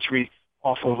around the country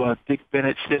off of Dick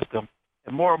Bennett's system,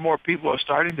 and more people are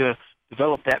starting to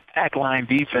develop that pack line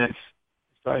defense,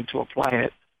 starting to apply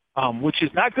it, which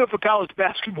is not good for college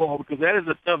basketball because that is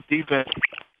a tough defense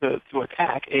to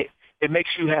attack. It makes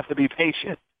you have to be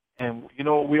patient, and you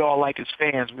know what we all like as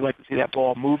fans. We like to see that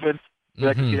ball moving. We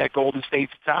like to see that Golden State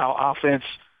style offense,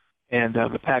 and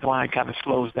the pack line kind of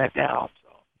slows that down.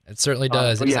 It certainly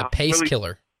does. It's a pace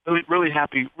killer. Really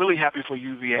happy for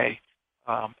UVA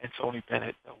and Tony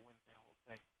Bennett to win that whole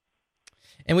thing.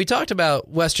 And we talked about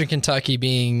Western Kentucky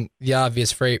being the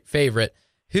obvious favorite.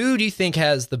 Who do you think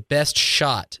has the best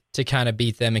shot to kind of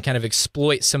beat them and kind of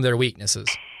exploit some of their weaknesses?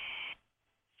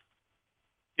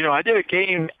 You know, I did a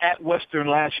game at Western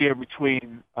last year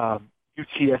between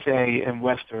UTSA and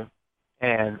Western,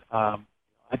 and I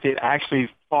actually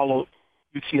followed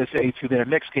UTSA to their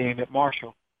next game at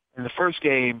Marshall. In the first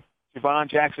game, Javon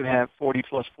Jackson had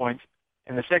 40-plus points.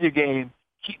 In the second game,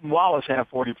 Keaton Wallace had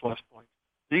 40-plus points.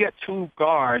 So you got two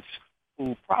guards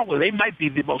who they might be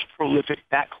the most prolific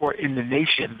backcourt in the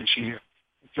nation this year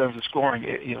in terms of scoring.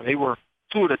 You know, they were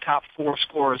two of the top four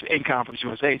scorers in Conference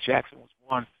USA. Jackson was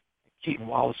one, and Keaton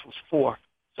Wallace was four.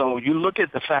 So you look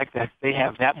at the fact that they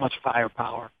have that much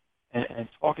firepower. And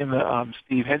talking to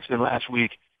Steve Henson last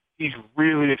week, he's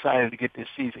really excited to get this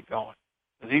season going.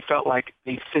 Because he felt like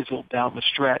they fizzled down the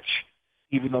stretch,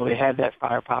 even though they had that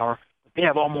firepower. But they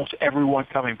have almost everyone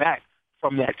coming back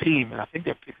from that team, and I think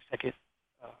they're picked second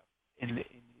in the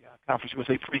Conference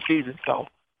USA preseason. So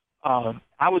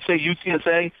I would say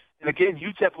UTSA, and again,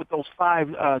 UTEP with those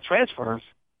 5 transfers,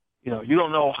 you know, you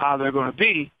don't know how they're going to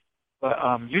be, but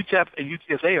UTEP and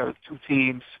UTSA are two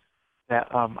teams that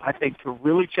I think could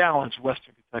really challenge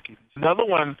Western Kentucky. Another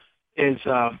one is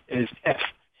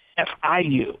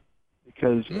FIU.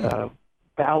 Because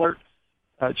Ballard,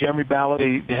 Jeremy Ballard,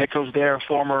 the head coach there,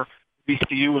 former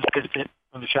VCU assistant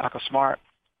under Shaka Smart,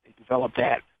 they developed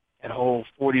that whole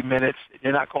 40 minutes.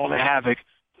 They're not calling it havoc,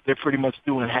 but they're pretty much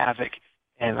doing havoc.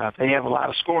 And they have a lot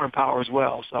of scoring power as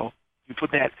well. So you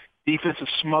put that defensive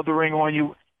smothering on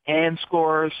you and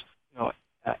scores, you know,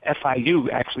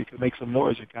 FIU actually could make some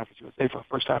noise in Conference USA for the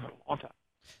first time in a long time.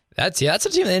 That's a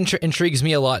team that intrigues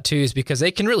me a lot, too, is because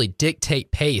they can really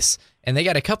dictate pace, and they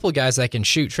got a couple of guys that can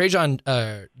shoot. Trajan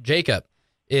Jacob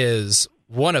is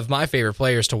one of my favorite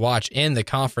players to watch in the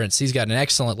conference. He's got an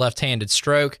excellent left-handed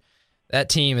stroke. That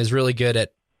team is really good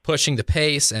at pushing the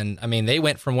pace, and, I mean, they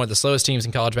went from one of the slowest teams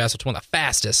in college basketball to one of the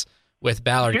fastest with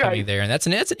Ballard coming there, and that's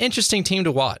an interesting team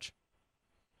to watch.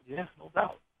 Yeah, no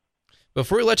doubt.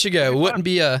 Before we let you go, it wouldn't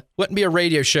be a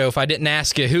radio show if I didn't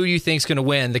ask you who you think's going to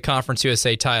win the Conference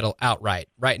USA title outright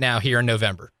right now here in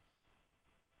November.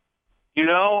 You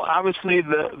know, obviously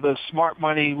the smart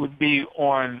money would be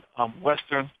on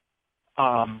Western,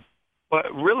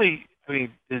 but really, I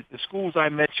mean, the schools I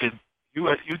mentioned,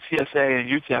 UTSA and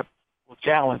UTEP, will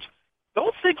challenge.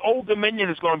 Don't think Old Dominion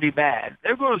is going to be bad.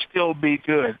 They're going to still be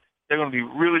good. They're going to be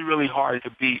really, really hard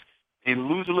to beat. They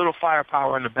lose a little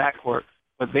firepower in the backcourt,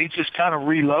 but they just kind of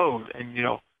reload. And, you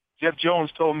know, Jeff Jones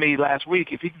told me last week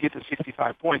if he can get to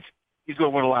 65 points, he's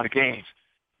going to win a lot of games.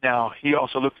 Now, he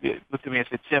also looked at me and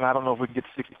said, Tim, I don't know if we can get to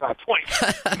 65 points.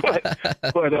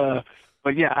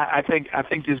 but yeah, I think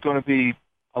there's going to be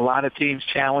a lot of teams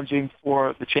challenging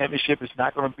for the championship. It's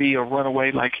not going to be a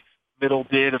runaway like Middle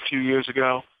did a few years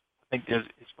ago. I think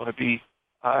it's going to be,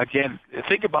 again,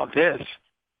 think about this.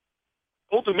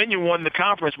 Old Dominion won the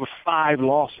conference with 5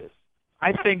 losses.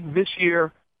 I think this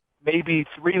year maybe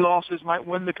 3 losses might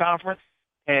win the conference.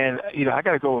 And, I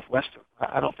got to go with Western.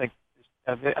 I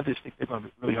just think they're going to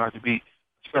be really hard to beat,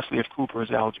 especially if Cooper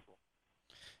is eligible.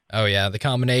 Oh, yeah, the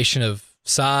combination of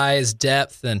size,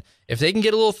 depth, and if they can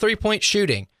get a little three-point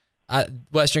shooting,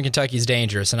 Western Kentucky's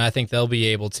dangerous, and I think they'll be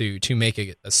able to make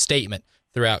a statement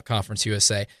throughout Conference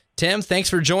USA. Tim, thanks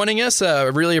for joining us. I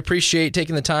really appreciate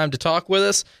taking the time to talk with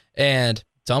us, and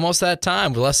it's almost that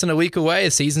time. We're less than a week away.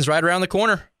 The season's right around the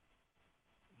corner.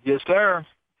 Yes, sir.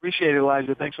 Appreciate it,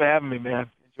 Elijah. Thanks for having me, man.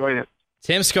 Enjoyed it.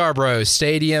 Tim Scarborough,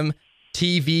 Stadium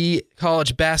TV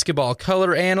college basketball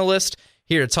color analyst,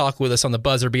 here to talk with us on the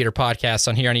Buzzer Beater podcast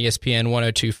on ESPN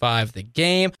 102.5 The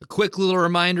Game. A quick little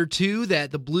reminder, too,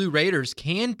 that the Blue Raiders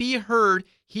can be heard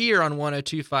here on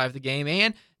 102.5 The Game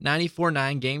and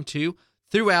 94.9 Game 2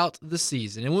 throughout the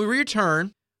season. And when we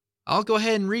return, I'll go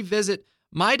ahead and revisit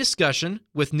my discussion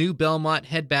with new Belmont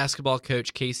head basketball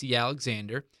coach Casey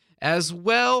Alexander, as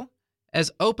well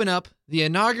as open up the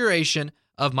inauguration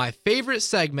of my favorite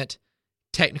segment,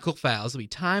 Technical Fouls. It'll be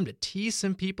time to tease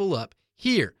some people up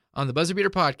here on the Buzzer Beater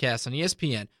podcast on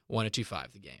ESPN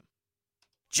 102.5 The Game.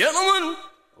 Gentlemen,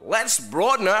 let's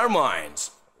broaden our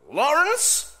minds.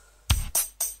 Lawrence?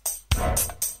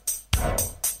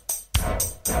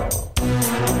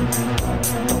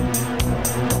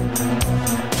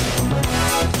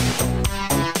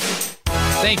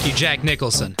 Thank you, Jack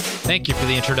Nicholson. Thank you for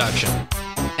the introduction.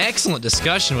 Excellent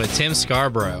discussion with Tim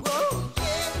Scarborough.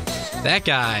 That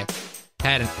guy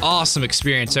had an awesome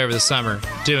experience over the summer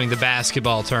doing the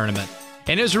basketball tournament.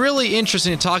 And it was really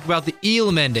interesting to talk about the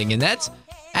Elam ending, and that's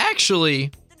actually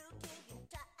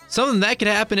something that could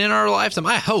happen in our lifetime,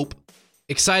 I hope.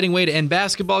 Exciting way to end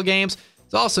basketball games.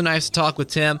 It's also nice to talk with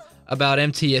Tim about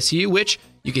MTSU, which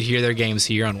you could hear their games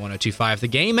here on 102.5 The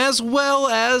Game, as well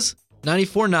as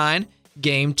 94.9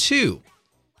 Game 2.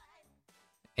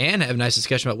 And have a nice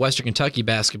discussion about Western Kentucky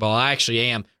basketball. I actually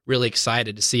am really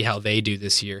excited to see how they do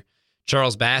this year.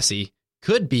 Charles Bassey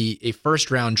could be a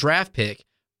first-round draft pick.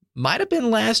 Might have been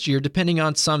last year, depending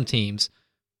on some teams.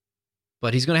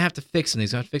 But he's going to have to fix it.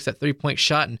 He's going to have to fix that three-point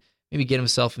shot and maybe get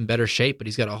himself in better shape. But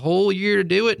he's got a whole year to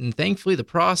do it, and thankfully the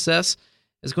process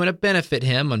is going to benefit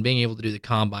him on being able to do the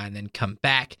combine and then come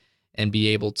back and be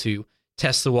able to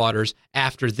test the waters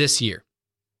after this year.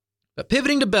 But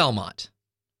pivoting to Belmont,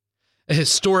 a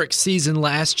historic season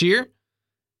last year,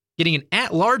 getting an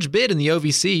at-large bid in the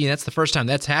OVC, and that's the first time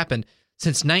that's happened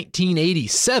since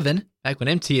 1987, back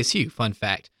when MTSU, fun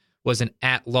fact, was an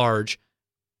at-large,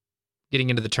 getting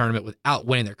into the tournament without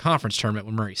winning their conference tournament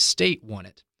when Murray State won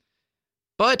it.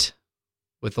 But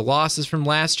with the losses from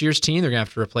last year's team, they're going to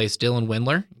have to replace Dylan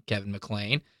Windler and Kevin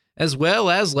McLean, as well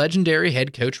as legendary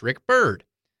head coach Rick Byrd.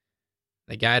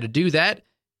 The guy to do that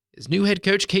is new head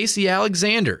coach Casey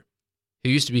Alexander, who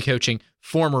used to be coaching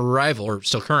former rival, or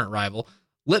still current rival,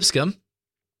 Lipscomb.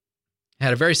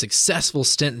 Had a very successful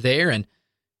stint there, and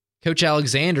Coach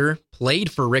Alexander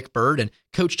played for Rick Byrd and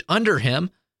coached under him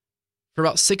for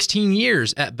about 16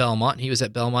 years at Belmont. He was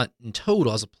at Belmont in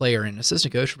total as a player and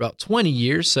assistant coach for about 20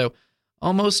 years, so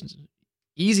almost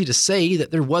easy to say that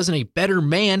there wasn't a better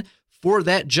man for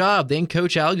that job than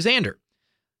Coach Alexander.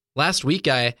 Last week,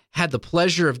 I had the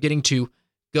pleasure of getting to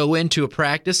go into a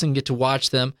practice and get to watch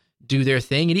them do their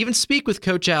thing and even speak with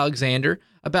Coach Alexander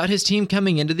about his team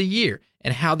coming into the year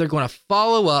and how they're going to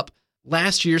follow up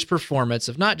last year's performance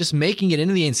of not just making it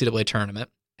into the NCAA tournament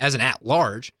as an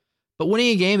at-large, but winning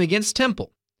a game against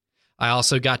Temple. I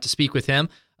also got to speak with him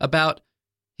about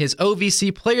his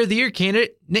OVC Player of the Year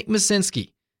candidate, Nick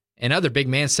Musinski, and other big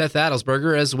man Seth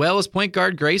Adelsberger, as well as point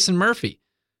guard Grayson Murphy.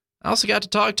 I also got to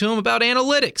talk to him about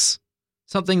analytics,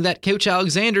 something that Coach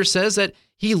Alexander says that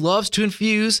he loves to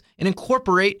infuse and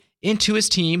incorporate into his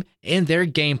team and their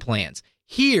game plans.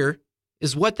 Here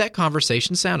is what that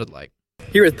conversation sounded like.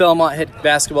 Here with Belmont head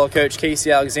basketball coach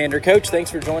Casey Alexander. Coach,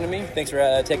 thanks for joining me. Thanks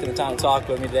for taking the time to talk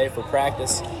with me today for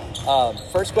practice.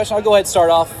 First question, I'll go ahead and start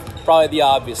off probably the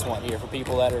obvious one here for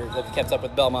people that have kept up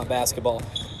with Belmont basketball.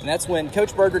 And that's when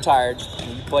Coach Byrd retired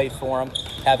and you played for him,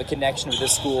 have a connection with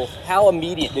this school. How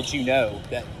immediate did you know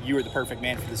that you were the perfect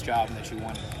man for this job and that you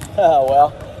wanted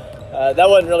it? That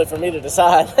wasn't really for me to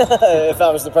decide if I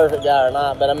was the perfect guy or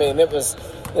not. But, I mean, it was,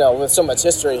 with so much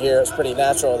history here, it's pretty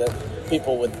natural that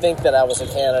people would think that I was a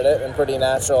candidate and pretty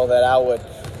natural that I would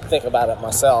think about it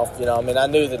myself. I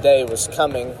knew the day was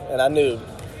coming, and I knew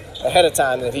ahead of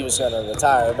time that he was going to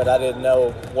retire, but I didn't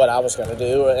know what I was going to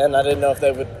do, and I didn't know if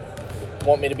they would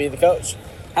want me to be the coach.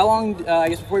 How long,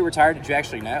 before he retired, did you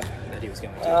actually know that he was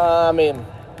going to retire?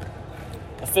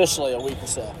 Officially a week or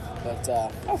so. But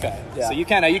okay, yeah. So you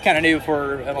kind of knew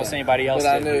for almost anybody else.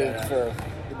 But I knew for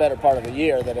the better part of a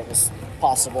year that it was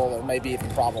possible or maybe even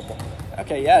probable.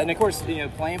 Okay, yeah, and of course,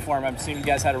 playing for him, I'm assuming you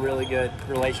guys had a really good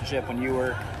relationship when you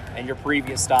were in your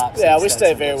previous stops. Yeah, we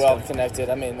stayed very well connected.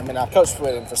 I mean, I coached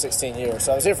with him for 16 years,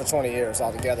 so I was here for 20 years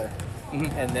altogether.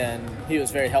 Mm-hmm. And then he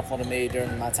was very helpful to me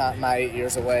during my 8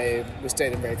 years away. We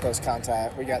stayed in very close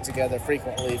contact. We got together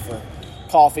frequently for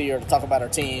coffee or to talk about our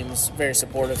teams. Very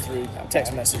supportive through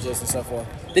text messages and so forth.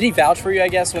 Did he vouch for you, I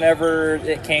guess, whenever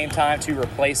it came time to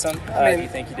replace him? Do you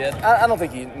think he did? I don't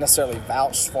think he necessarily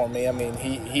vouched for me. I mean,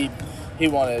 he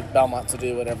wanted Belmont to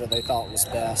do whatever they thought was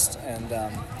best. And,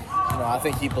 I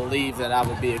think he believed that I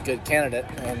would be a good candidate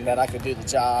and that I could do the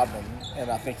job.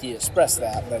 And I think he expressed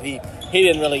that. But he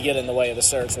didn't really get in the way of the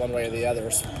search one way or the other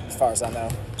as far as I know.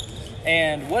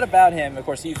 And what about him? Of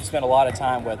course, you've spent a lot of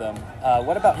time with him.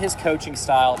 What about his coaching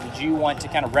style did you want to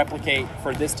kind of replicate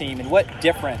for this team? And what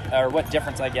difference,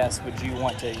 I guess, would you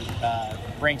want to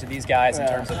bring to these guys in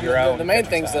terms of your own? The main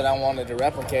things that I wanted to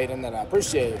replicate and that I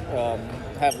appreciate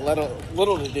have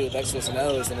little to do with X's and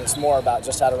O's, and it's more about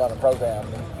just how to run a program,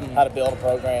 and how to build a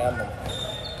program, and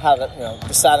how to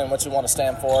deciding what you want to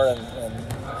stand for, and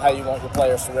how you want your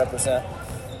players to represent,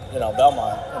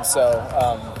 Belmont. And so,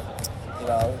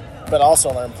 but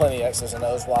also learn plenty of X's and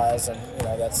O's wise, and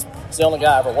that's the only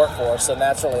guy I ever worked for. So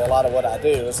naturally, a lot of what I do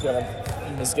is going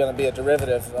to be a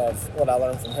derivative of what I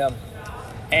learned from him.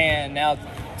 And now,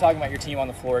 talking about your team on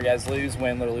the floor, you guys lose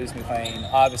Wendler, lose McLean,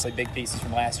 obviously big pieces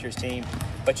from last year's team.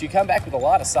 But you come back with a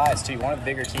lot of size, too. One of the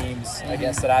bigger teams, I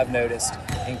guess, that I've noticed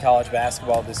in college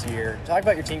basketball this year. Talk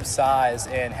about your team's size,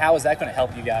 and how is that going to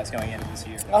help you guys going into this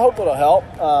year? I hope it'll help.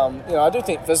 I do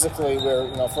think physically we're,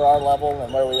 for our level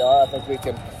and where we are, I think we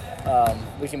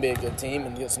can be a good team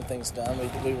and get some things done.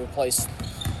 We replaced,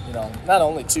 not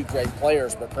only two great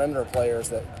players, but perimeter players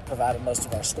that provided most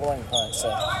of our scoring punch. So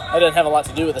that didn't have a lot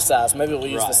to do with the size. Maybe we'll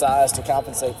use the size to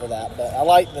compensate for that. But I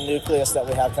like the nucleus that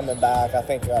we have coming back. I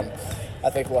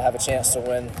think we'll have a chance to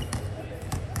win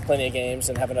plenty of games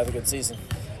and have another good season.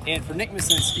 And for Nick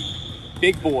Musinski,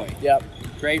 big boy. Yep.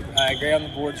 Great on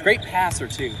the boards. Great passer,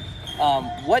 too.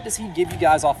 What does he give you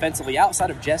guys offensively outside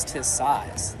of just his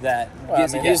size that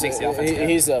makes the offense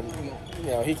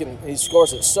good? He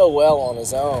scores it so well on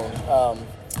his own,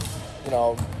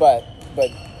 but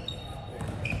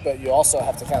you also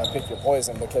have to kind of pick your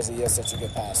poison because he is such a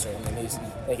good passer. I mean, he's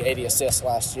 80 assists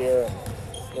last year,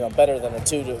 and better than a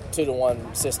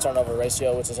 2-to-1 assist turnover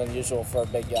ratio, which is unusual for a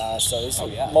big guy. So he's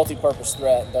a multi-purpose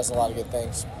threat and does a lot of good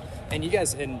things. And you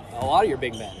guys, and a lot of your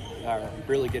big men are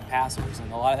really good passers,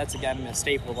 and that's a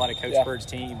staple of a lot of Coach Bird's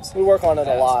teams. We work on it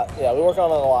a lot. Yeah, we work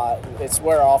on it a lot. It's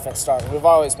where our offense starts. We've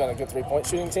always been a good three-point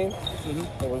shooting team,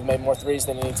 and we've made more threes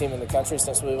than any team in the country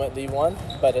since we went D1.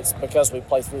 But it's because we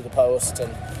play through the post,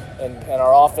 and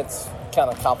our offense kind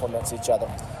of complements each other.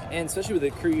 And especially with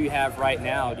the crew you have right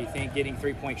now, do you think getting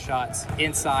three-point shots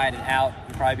inside and out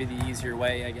would probably be the easier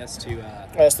way, I guess, to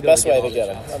it's the best way to get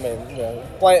them. I mean,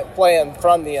 playing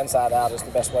from the inside out is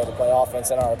the best way to play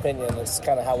offense, in our opinion. It's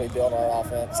kind of how we build our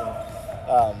offense.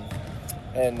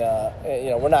 And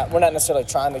we're not necessarily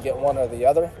trying to get one or the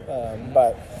other,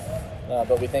 but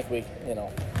we think we,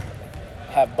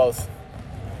 have both.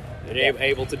 You're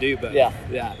able to do both. Yeah.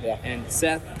 And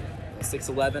Seth,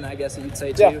 6'11", I guess you'd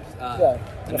say too.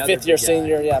 A fifth-year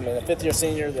senior. Yeah, a fifth-year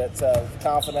senior that's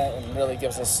confident and really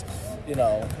gives us,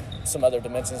 some other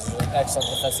dimensions. He's an excellent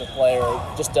defensive player.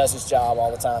 He just does his job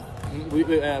all the time.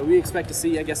 We expect to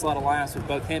see, I guess, a lot of lineups with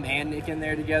both him and Nick in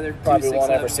there together. Probably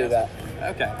won't ever see that.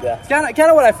 Okay. Yeah. It's kind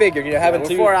of what I figured. Having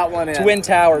two four out, one in. Twin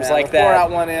towers like that. 4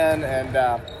 out, 1 in,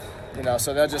 and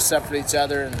so they'll just separate each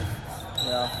other, and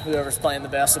whoever's playing the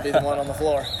best will be the one on the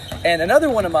floor. And another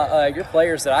one of my your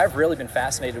players that I've really been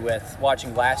fascinated with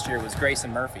watching last year was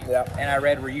Grayson Murphy. Yeah. And I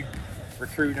read where you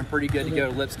recruited him pretty good to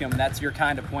go to Lipscomb, and that's your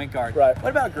kind of point guard. Right.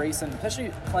 What about Grayson,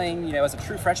 especially playing as a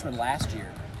true freshman last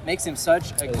year? Makes him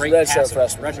such a great redshirt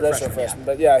passer. Redshirt freshman.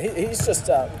 But he's just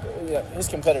his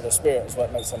competitive spirit is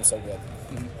what makes him so good.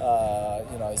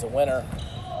 Mm-hmm. He's a winner,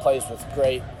 plays with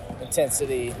great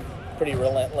intensity, pretty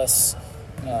relentless,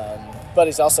 but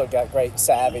he's also got great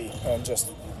savvy and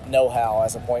just know-how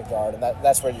as a point guard, and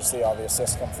that's where you see all the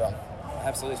assists come from.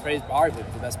 Absolutely, he's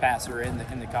arguably the best passer in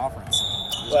the conference.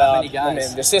 There's well, not many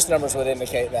guys. The assist numbers would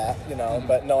indicate that,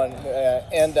 but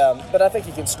but I think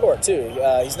he can score too.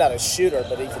 He's not a shooter,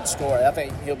 but he can score. I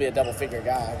think he'll be a double-figure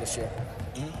guy this year.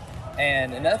 Mm-hmm.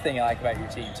 And another thing I like about your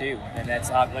team too, and that's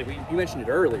like you mentioned it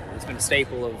earlier, it's been a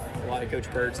staple of a lot of Coach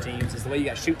Bird's teams, is the way you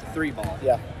guys shoot the three ball.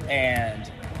 Yeah.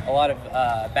 And a lot of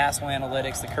basketball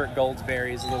analytics, the Kurt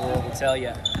Goldsberries of the world will tell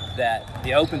you that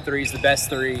the open three is the best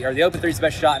three, or the open three is the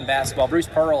best shot in basketball. Bruce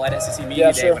Pearl at SEC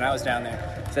Media Day when I was down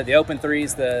there said the open three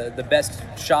is the best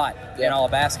shot in all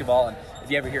of basketball. And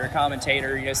if you ever hear a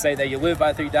commentator, say that you live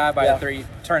by 3, die by 3,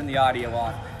 turn the audio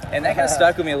off. And that kind of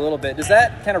stuck with me a little bit. Does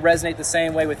that kind of resonate the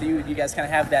same way with you? Do you guys kind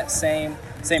of have that same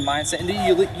mindset? And do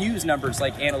you use numbers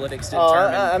like analytics to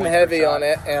determine? I'm heavy on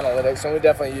analytics, and we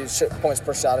definitely use points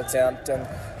per shot attempt and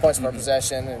points per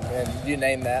possession, and you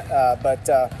name that. But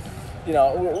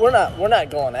we're not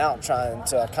going out trying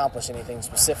to accomplish anything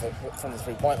specific from the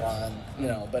 3-point line.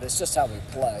 But it's just how we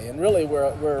play, and really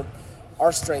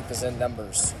our strength is in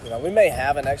numbers. We may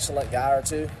have an excellent guy or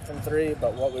two from 3,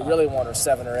 but what we really want are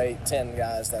 7 or 8, 10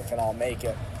 guys that can all make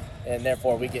it, and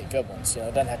therefore we get good ones.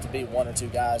 It doesn't have to be 1 or 2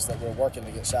 guys that we're working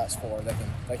to get shots for.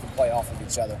 They can play off of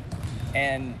each other.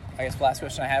 And I guess the last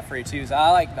question I have for you too is I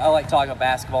like talking about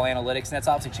basketball analytics, and that's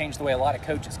obviously changed the way a lot of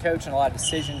coaches coach and a lot of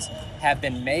decisions have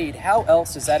been made. How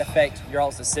else does that affect your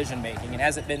all's decision making? And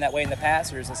has it been that way in the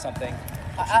past, or is this something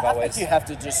I think you have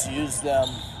to just use them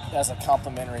as a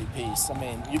complementary piece. I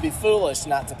mean, you'd be foolish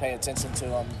not to pay attention to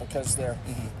them because they're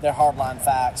hardline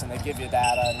facts and they give you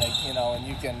data, and and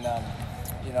you can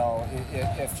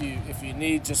if you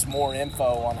need just more info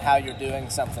on how you're doing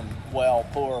something well,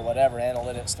 poor, or whatever,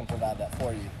 analytics can provide that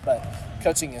for you. But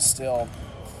coaching is still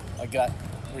a gut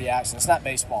reaction. It's not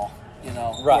baseball,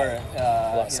 right? Where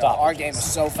our game is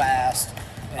so fast.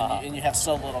 And you have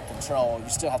so little control. You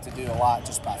still have to do a lot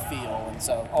just by feel, and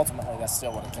so ultimately that's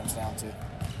still what it comes down to.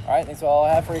 All right, that's all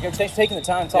I have for you, Coach. Thanks for taking the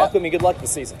time to talk with me. Good luck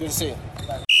this season. Good to see you.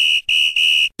 Thanks.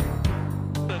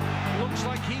 Looks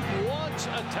like he wants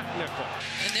a technical.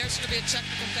 And there's going to be a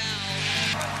technical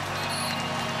foul.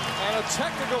 And a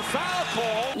technical foul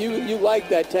call. You like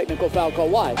that technical foul call.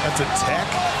 Why? That's a tech?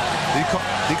 Did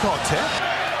he call it tech?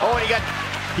 Oh, and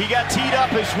he got teed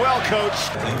up as well, Coach.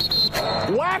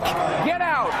 Whack! Get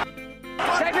out!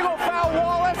 Technical foul,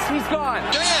 Wallace. He's gone.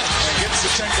 Gets the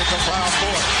technical foul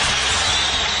for it.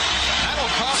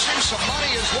 That'll cost him some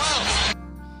money as well.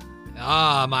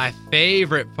 My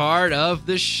favorite part of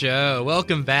the show.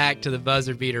 Welcome back to the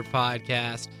Buzzer Beater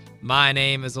Podcast. My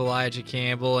name is Elijah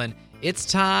Campbell, and it's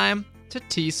time to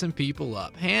tee some people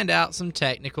up, hand out some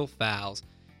technical fouls.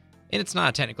 And it's not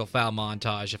a technical foul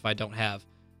montage if I don't have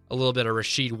a little bit of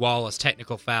Rasheed Wallace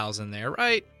technical fouls in there,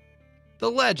 right?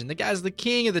 The legend, the guy's the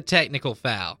king of the technical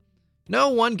foul. No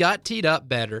one got teed up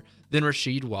better than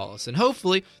Rasheed Wallace, and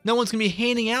hopefully no one's going to be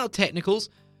handing out technicals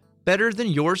better than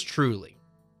yours truly.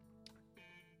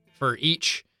 For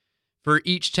each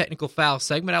technical foul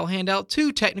segment, I'll hand out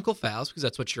 2 technical fouls because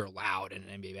that's what you're allowed in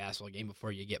an NBA basketball game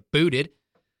before you get booted.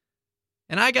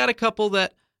 And I got a couple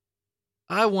that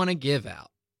I want to give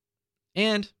out.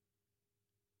 And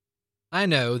I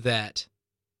know that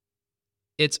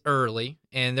it's early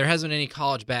and there hasn't been any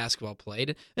college basketball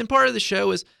played. And part of the show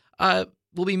is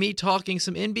will be me talking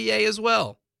some NBA as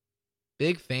well.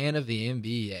 Big fan of the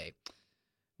NBA.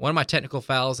 One of my technical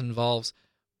fouls involves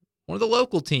one of the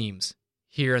local teams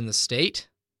here in the state,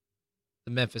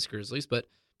 the Memphis Grizzlies. But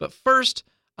first,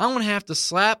 I'm going to have to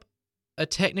slap a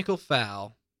technical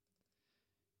foul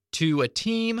to a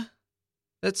team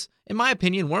that's, in my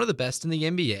opinion, one of the best in the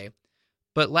NBA.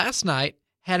 But last night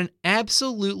had an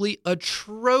absolutely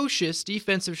atrocious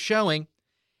defensive showing,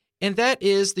 and that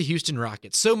is the Houston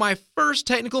Rockets. So my first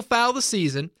technical foul of the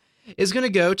season is going to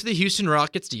go to the Houston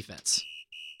Rockets defense.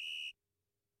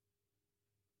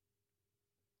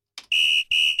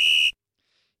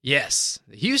 Yes,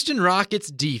 the Houston Rockets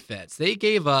defense. They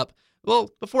gave up, well,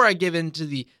 before I give into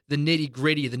the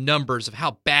nitty-gritty, the numbers of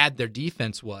how bad their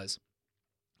defense was,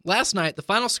 last night, the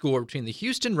final score between the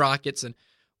Houston Rockets and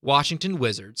Washington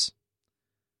Wizards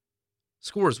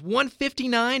scores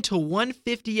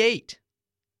 159-158.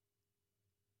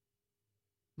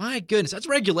 My goodness, that's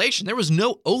regulation. There was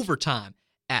no overtime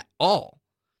at all.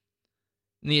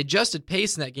 And the adjusted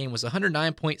pace in that game was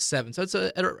 109.7. So it's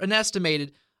an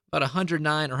estimated about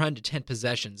 109 or 110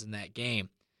 possessions in that game.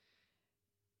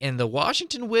 And the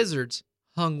Washington Wizards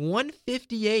hung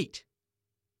 158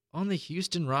 on the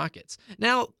Houston Rockets.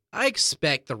 Now, I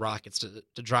expect the Rockets to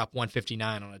drop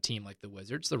 159 on a team like the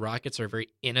Wizards. The Rockets are a very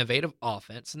innovative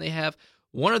offense, and they have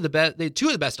two of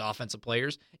the best offensive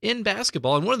players in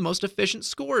basketball and one of the most efficient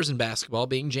scorers in basketball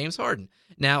being James Harden.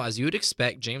 Now, as you would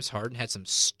expect, James Harden had some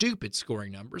stupid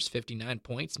scoring numbers, 59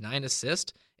 points, 9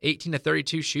 assists, 18 to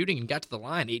 32 shooting, and got to the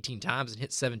line 18 times and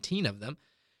hit 17 of them.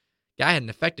 Guy had an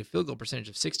effective field goal percentage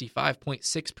of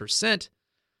 65.6%,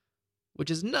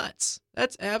 which is nuts.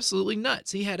 That's absolutely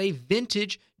nuts. He had a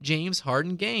vintage James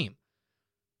Harden game.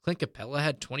 Clint Capella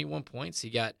had 21 points. He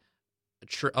got a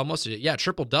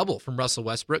triple-double from Russell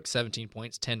Westbrook, 17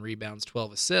 points, 10 rebounds,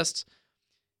 12 assists.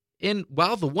 And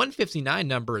while the 159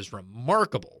 number is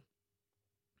remarkable,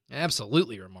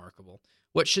 absolutely remarkable,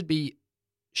 what should be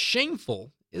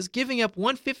shameful is giving up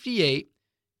 158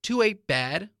 to a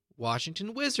bad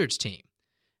Washington Wizards team.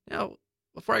 Now,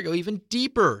 before I go even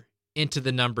deeper into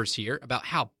the numbers here about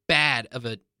how bad of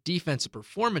a defensive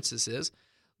performance this is,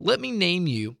 let me name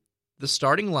you the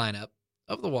starting lineup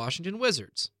of the Washington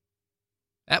Wizards.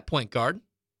 At point guard,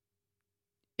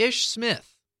 Ish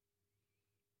Smith.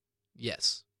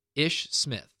 Yes, Ish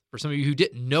Smith. For some of you who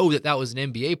didn't know that was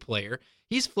an NBA player,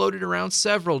 he's floated around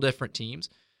several different teams.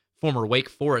 Former Wake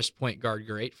Forest point guard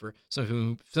great for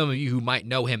some of you who might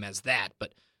know him as that,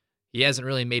 but he hasn't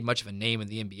really made much of a name in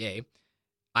the NBA.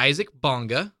 Isaac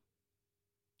Bonga,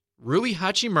 Rui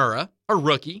Hachimura, a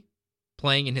rookie,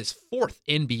 playing in his 4th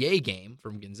NBA game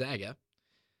from Gonzaga.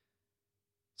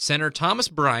 Center Thomas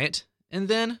Bryant, and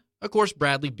then, of course,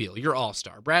 Bradley Beal, your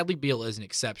all-star. Bradley Beal is an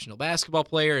exceptional basketball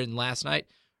player, and last night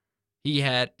he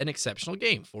had an exceptional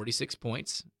game. 46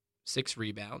 points, 6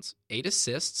 rebounds, 8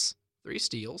 assists, 3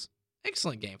 steals.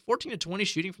 Excellent game. 14 to 20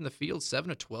 shooting from the field, 7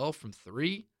 to 12 from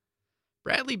 3.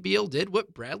 Bradley Beal did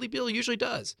what Bradley Beal usually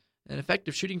does. An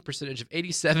effective shooting percentage of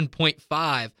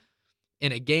 87.5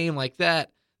 in a game like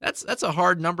that. That's a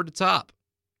hard number to top.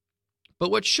 But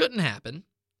what shouldn't happen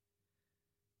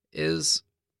is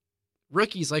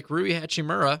rookies like Rui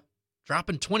Hachimura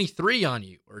dropping 23 on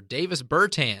you, or Davis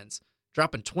Bertans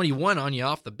dropping 21 on you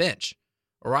off the bench,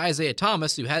 or Isaiah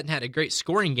Thomas, who hadn't had a great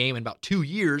scoring game in about 2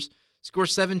 years,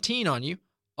 scores 17 on you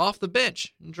off the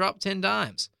bench and drop 10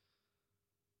 dimes.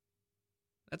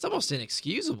 That's almost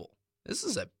inexcusable. This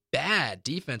is a bad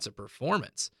defensive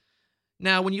performance.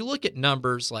 Now, when you look at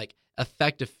numbers like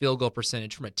effective field goal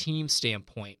percentage from a team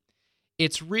standpoint,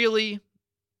 it's really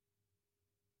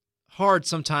hard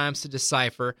sometimes to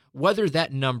decipher whether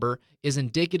that number is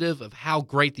indicative of how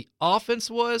great the offense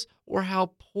was or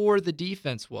how poor the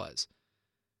defense was.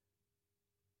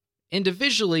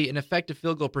 Individually, an effective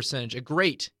field goal percentage, a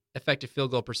great effective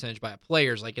field goal percentage by a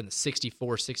player is like in the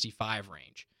 64-65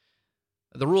 range.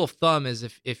 The rule of thumb is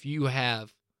if you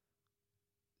have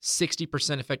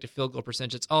 60% effective field goal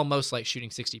percentage, it's almost like shooting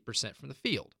 60% from the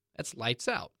field. That's lights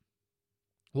out.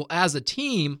 Well, as a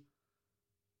team,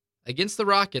 against the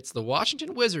Rockets, the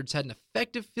Washington Wizards had an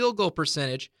effective field goal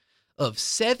percentage of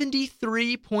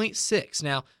 73.6.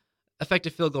 Now,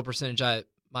 effective field goal percentage,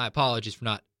 my apologies for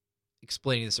not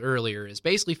explaining this earlier, is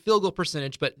basically field goal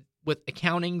percentage, but with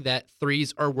accounting that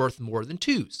threes are worth more than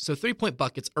twos. So 3-point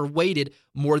buckets are weighted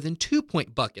more than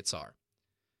 2-point buckets are.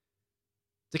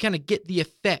 To kind of get the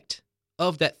effect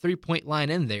of that 3-point line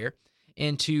in there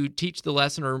and to teach the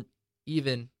lesson or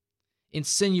even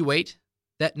insinuate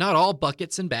that not all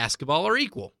buckets in basketball are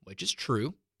equal, which is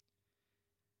true.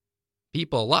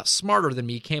 People a lot smarter than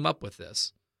me came up with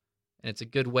this, and it's a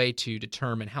good way to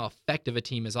determine how effective a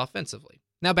team is offensively.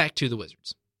 Now back to the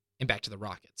Wizards and back to the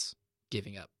Rockets,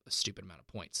 giving up a stupid amount of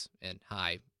points and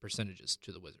high percentages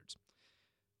to the Wizards.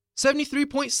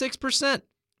 73.6%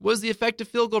 was the effective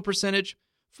field goal percentage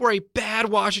for a bad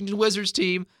Washington Wizards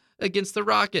team against the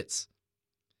Rockets.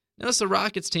 Now, it's the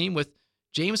Rockets team with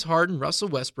James Harden, Russell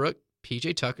Westbrook,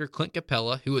 PJ Tucker, Clint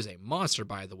Capella, who is a monster,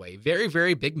 by the way. Very,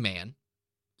 very big man.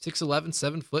 6'11",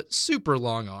 7 foot, super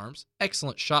long arms,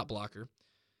 excellent shot blocker.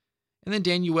 And then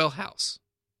Danuel House.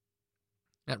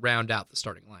 That round out the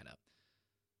starting lineup.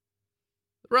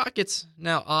 The Rockets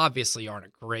now obviously aren't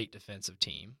a great defensive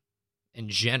team in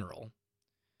general,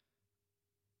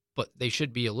 but they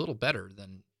should be a little better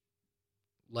than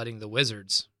letting the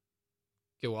Wizards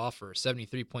go off for a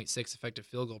 73.6 effective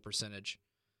field goal percentage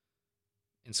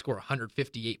and score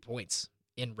 158 points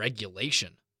in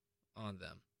regulation on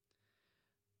them.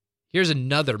 Here's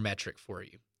another metric for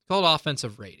you called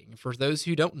offensive rating. For those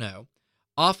who don't know,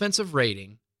 offensive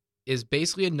rating is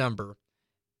basically a number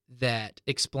that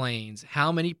explains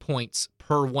how many points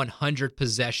per 100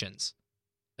 possessions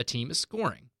a team is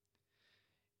scoring.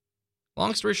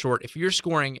 Long story short, if you're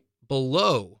scoring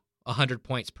below 100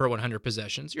 points per 100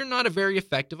 possessions, you're not a very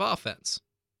effective offense.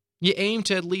 You aim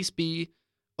to at least be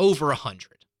over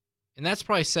 100, and that's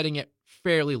probably setting it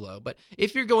fairly low. But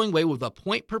if you're going away with a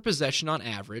point per possession on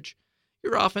average,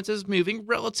 your offense is moving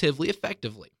relatively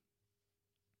effectively.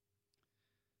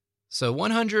 So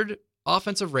 100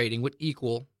 offensive rating would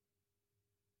equal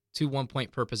to 1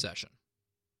 point per possession.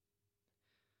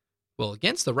 Well,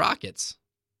 against the Rockets,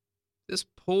 this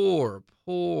poor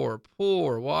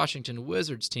Washington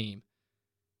Wizards team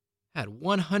had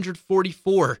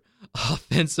 144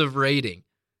 offensive rating.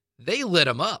 They lit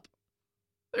them up.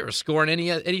 They were scoring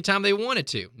any time they wanted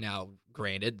to. Now,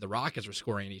 granted, the Rockets were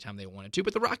scoring anytime they wanted to,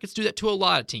 but the Rockets do that to a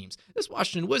lot of teams. This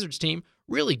Washington Wizards team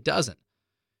really doesn't.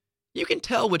 You can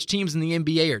tell which teams in the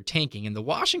NBA are tanking, and the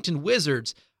Washington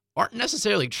Wizards aren't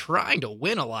necessarily trying to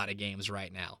win a lot of games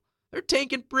right now. They're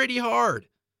tanking pretty hard.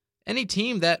 Any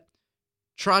team that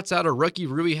trots out a rookie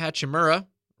Rui Hachimura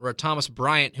or a Thomas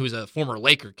Bryant, who's a former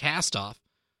Laker castoff,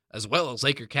 as well as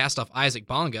Laker castoff Isaac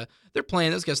Bonga, they're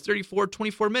playing those guys 34,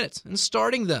 24 minutes and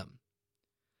starting them.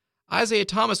 Isaiah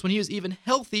Thomas, when he was even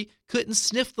healthy, couldn't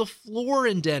sniff the floor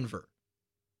in Denver.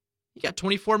 He got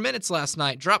 24 minutes last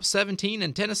night, dropped 17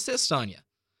 and 10 assists on you.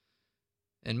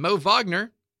 And Mo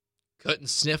Wagner couldn't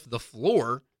sniff the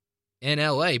floor in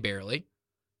L.A. barely.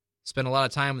 Spent a lot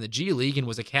of time in the G League and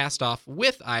was a cast-off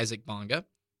with Isaac Bonga.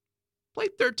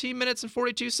 Played 13 minutes and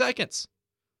 42 seconds.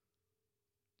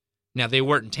 Now, they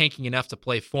weren't tanking enough to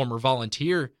play former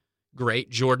Volunteer great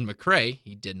Jordan McRae.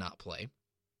 He did not play.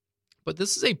 But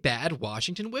this is a bad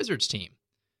Washington Wizards team,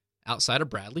 outside of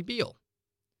Bradley Beal.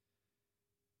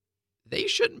 They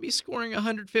shouldn't be scoring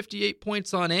 158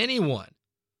 points on anyone.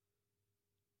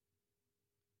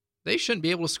 They shouldn't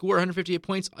be able to score 158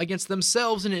 points against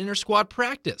themselves in an inter-squad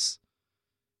practice.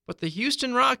 But the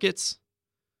Houston Rockets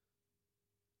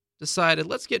decided,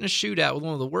 let's get in a shootout with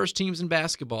one of the worst teams in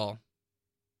basketball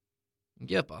and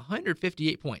get up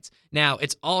 158 points. Now,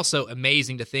 it's also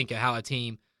amazing to think of how a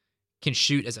team can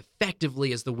shoot as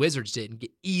effectively as the Wizards did and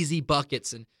get easy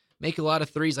buckets and make a lot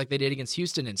of threes like they did against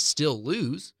Houston and still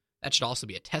lose. That should also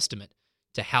be a testament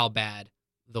to how bad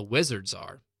the Wizards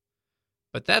are.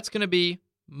 But that's going to be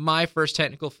my first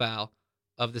technical foul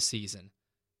of the season,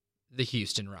 the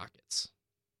Houston Rockets.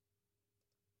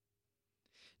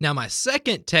 Now, my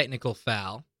second technical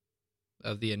foul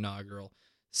of the inaugural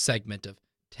segment of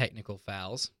technical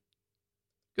fouls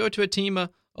go to a team a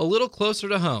little closer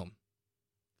to home,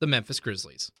 the Memphis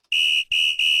Grizzlies.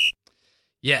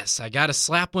 Yes, I got to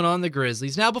slap one on the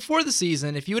Grizzlies. Now, before the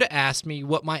season, if you would have asked me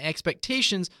what my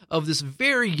expectations of this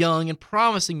very young and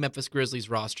promising Memphis Grizzlies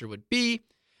roster would be,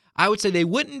 I would say they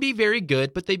wouldn't be very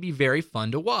good, but they'd be very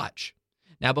fun to watch.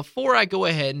 Now, before I go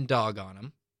ahead and dog on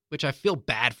them, which I feel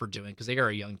bad for doing because they are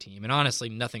a young team, and honestly,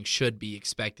 nothing should be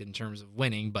expected in terms of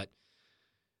winning, but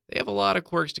they have a lot of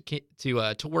quirks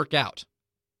to work out.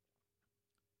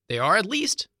 They are at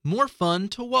least more fun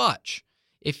to watch.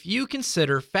 If you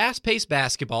consider fast-paced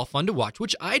basketball fun to watch,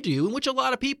 which I do, and which a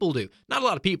lot of people do, not a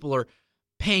lot of people are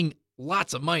paying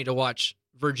lots of money to watch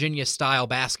Virginia-style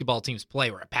basketball teams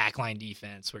play, or a pack line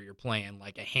defense where you're playing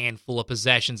like a handful of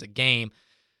possessions a game.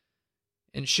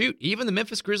 And shoot, even the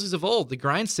Memphis Grizzlies of old, the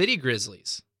Grind City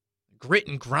Grizzlies, grit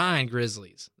and grind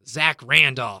Grizzlies, Zach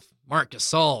Randolph, Marc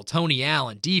Gasol, Tony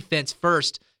Allen,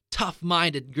 defense-first,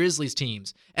 tough-minded Grizzlies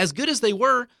teams. As good as they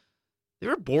were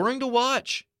boring to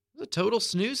watch. It was a total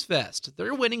snooze fest.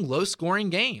 They're winning low-scoring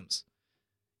games.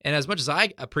 And as much as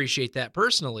I appreciate that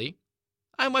personally,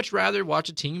 I much rather watch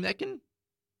a team that can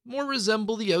more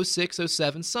resemble the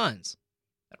 06-07 Suns.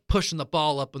 Pushing the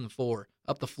ball up the floor.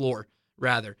 A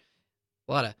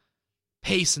lot of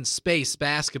pace and space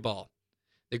basketball.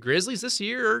 The Grizzlies this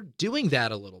year are doing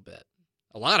that a little bit.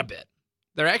 A lot of bit.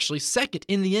 They're actually second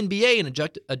in the NBA in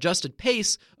adjusted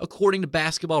pace, according to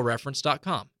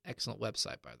basketballreference.com. Excellent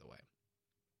website, by the way.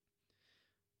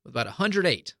 With about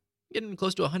 108. Getting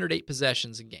close to 108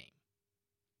 possessions a game.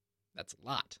 That's a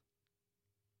lot.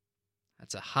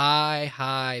 That's a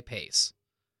high pace.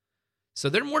 So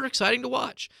they're more exciting to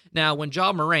watch. Now, when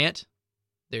Ja Morant,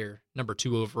 their number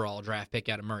 2 overall draft pick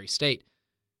out of Murray State,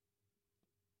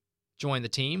 joined the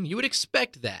team, you would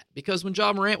expect that. Because when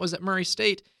Ja Morant was at Murray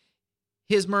State,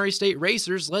 his Murray State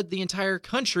Racers led the entire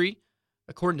country,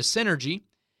 according to Synergy,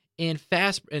 in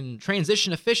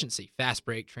transition efficiency. Fast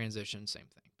break, transition, same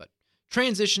thing. But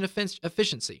transition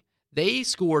efficiency. They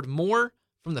scored more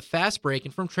from the fast break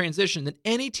and from transition than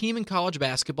any team in college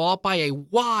basketball by a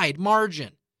wide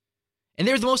margin. And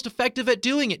they're the most effective at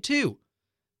doing it, too.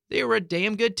 They were a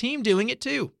damn good team doing it,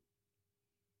 too.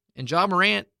 And Ja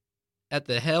Morant at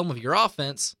the helm of your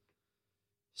offense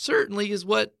certainly is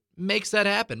what makes that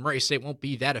happen. Murray State won't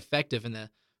be that effective in the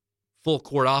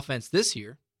full-court offense this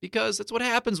year because that's what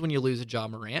happens when you lose a Ja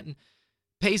Morant. And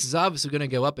pace is obviously going to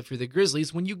go up if you're the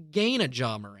Grizzlies when you gain a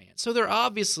Ja Morant. So they're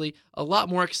obviously a lot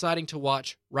more exciting to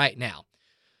watch right now.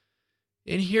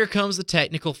 And here comes the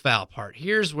technical foul part.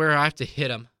 Here's where I have to hit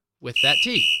them with that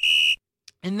tee.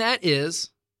 And that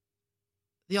is,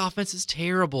 the offense is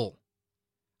terrible.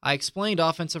 I explained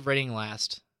offensive rating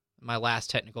my last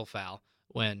technical foul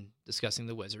when discussing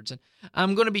the Wizards. And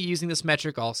I'm going to be using this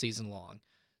metric all season long.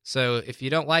 So if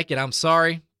you don't like it, I'm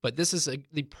sorry. But this is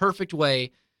the perfect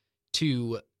way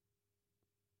to,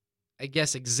 I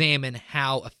guess, examine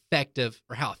how effective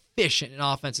or how efficient an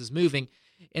offense is moving.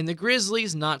 And the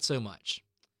Grizzlies, not so much.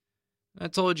 I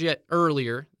told you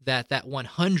earlier that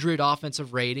 100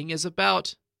 offensive rating is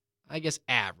about, I guess,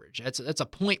 average. That's a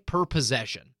point per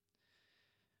possession.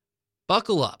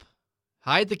 Buckle up.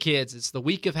 Hide the kids. It's the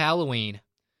week of Halloween.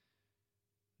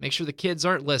 Make sure the kids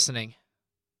aren't listening.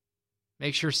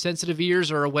 Make sure sensitive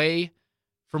ears are away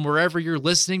from wherever you're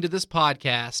listening to this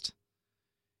podcast,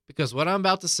 because what I'm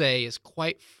about to say is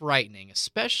quite frightening,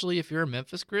 especially if you're a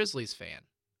Memphis Grizzlies fan.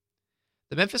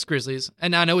 The Memphis Grizzlies,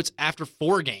 and I know it's after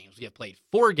 4 games. We have played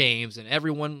 4 games, and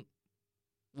everyone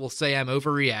will say I'm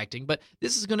overreacting, but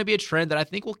this is going to be a trend that I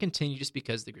think will continue just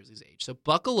because of the Grizzlies' age. So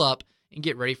buckle up and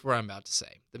get ready for what I'm about to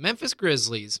say. The Memphis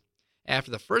Grizzlies,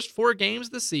 after the first 4 games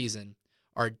of the season,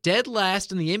 are dead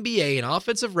last in the NBA in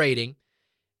offensive rating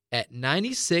at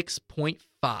 96.5.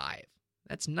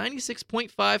 That's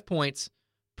 96.5 points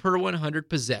per 100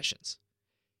 possessions.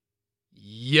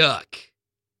 Yuck.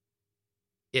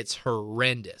 It's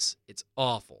horrendous. It's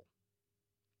awful.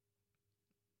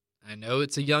 I know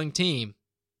it's a young team,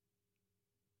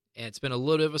 and it's been a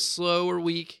little bit of a slower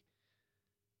week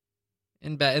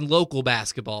in local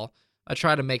basketball. I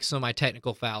try to make some of my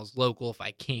technical fouls local if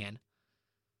I can.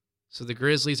 So the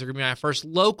Grizzlies are going to be my first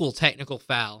local technical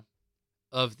foul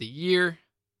of the year.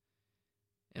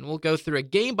 And we'll go through a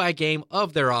game by game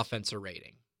of their offensive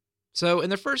rating. So in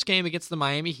their first game against the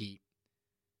Miami Heat,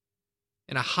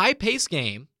 in a high-paced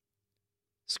game,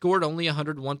 scored only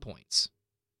 101 points.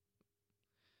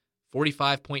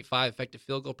 45.5 effective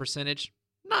field goal percentage,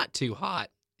 not too hot.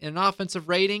 And an offensive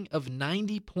rating of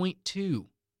 90.2.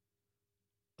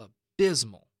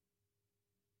 Abysmal.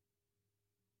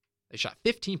 They shot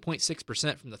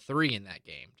 15.6% from the 3 in that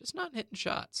game. Just not hitting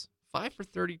shots. 5 for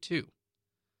 32.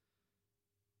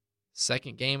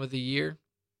 Second game of the year,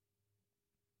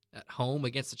 at home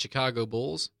against the Chicago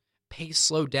Bulls. Pace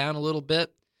slowed down a little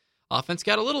bit. Offense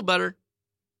got a little better,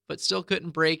 but still couldn't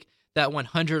break that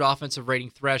 100 offensive rating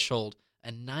threshold.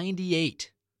 A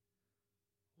 98.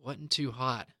 Wasn't too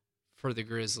hot for the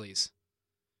Grizzlies.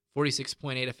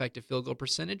 46.8 effective field goal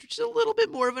percentage, which is a little bit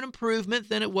more of an improvement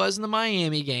than it was in the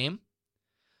Miami game.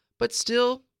 But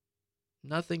still,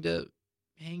 nothing to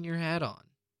hang your hat on.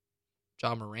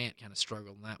 Ja Morant kind of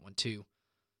struggled in that one too.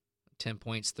 10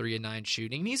 points, 3 of 9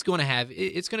 shooting. He's going to have,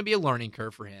 it's going to be a learning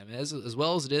curve for him, as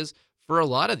well as it is for a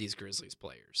lot of these Grizzlies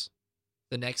players.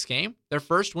 The next game, their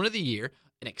first one of the year,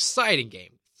 an exciting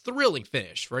game, thrilling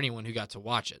finish for anyone who got to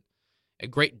watch it. A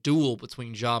great duel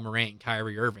between Ja Morant and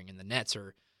Kyrie Irving, and the Nets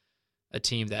are a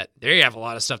team that they have a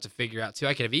lot of stuff to figure out too.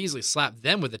 I could have easily slapped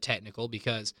them with a technical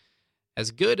because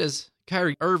as good as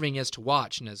Kyrie Irving is to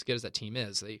watch and as good as that team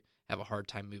is, they have a hard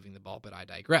time moving the ball, but I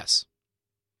digress.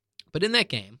 But in that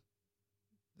game,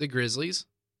 the Grizzlies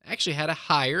actually had a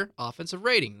higher offensive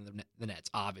rating than the Nets.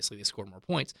 Obviously, they scored more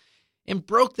points and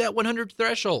broke that 100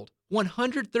 threshold,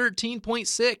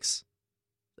 113.6.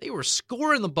 They were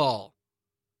scoring the ball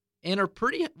in a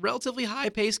pretty relatively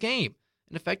high-paced game.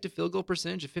 An effective field goal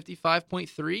percentage of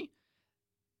 55.3.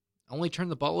 Only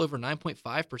turned the ball over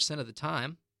 9.5% of the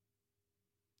time,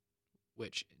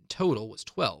 which in total was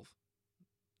 12.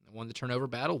 They won the turnover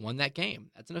battle, won that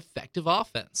game. That's an effective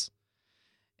offense.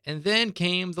 And then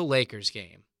came the Lakers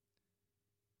game.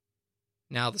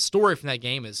 Now, the story from that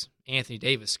game is Anthony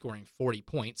Davis scoring 40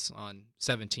 points on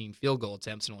 17 field goal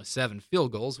attempts and only 7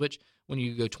 field goals, which, when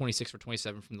you go 26 for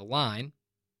 27 from the line,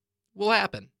 will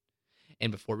happen.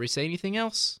 And before we say anything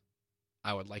else,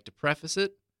 I would like to preface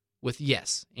it with,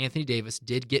 yes, Anthony Davis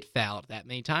did get fouled that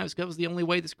many times because the only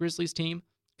way this Grizzlies team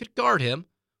could guard him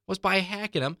was by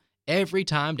hacking him every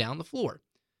time down the floor.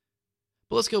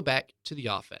 But let's go back to the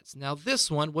offense. Now,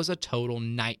 this one was a total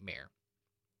nightmare.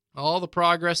 All the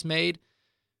progress made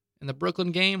in the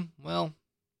Brooklyn game, well,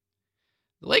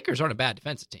 the Lakers aren't a bad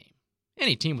defensive team.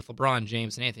 Any team with LeBron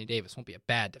James and Anthony Davis won't be a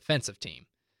bad defensive team.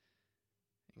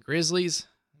 And Grizzlies,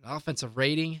 an offensive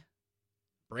rating,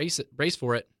 brace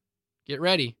for it, get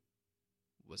ready,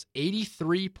 was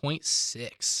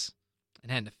 83.6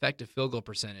 and had an effective field goal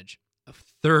percentage of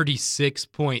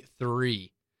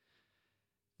 36.3.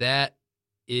 That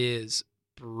is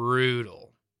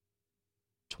brutal.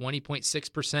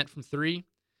 20.6% from 3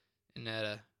 and at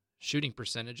a shooting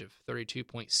percentage of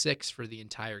 32.6 for the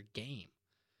entire game.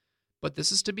 But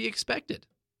this is to be expected.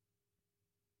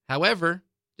 However,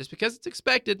 just because it's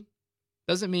expected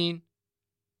doesn't mean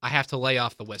I have to lay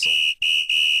off the whistle.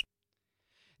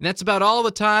 And that's about all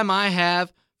the time I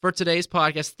have for today's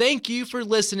podcast. Thank you for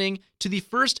listening to the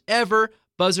first ever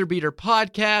Buzzer Beater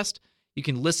podcast. You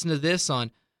can listen to this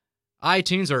on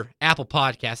iTunes or Apple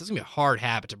Podcasts. It's going to be a hard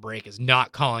habit to break, is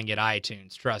not calling it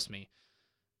iTunes. Trust me.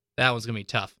 That one's going to be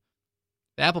tough.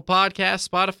 The Apple Podcasts,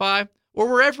 Spotify, or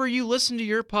wherever you listen to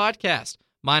your podcast.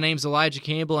 My name's Elijah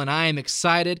Campbell, and I am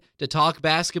excited to talk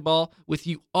basketball with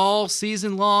you all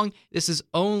season long. This is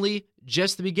only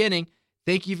just the beginning.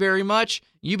 Thank you very much.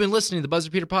 You've been listening to the Buzzer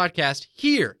Beater podcast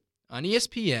here on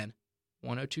ESPN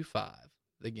 102.5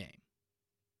 The Game.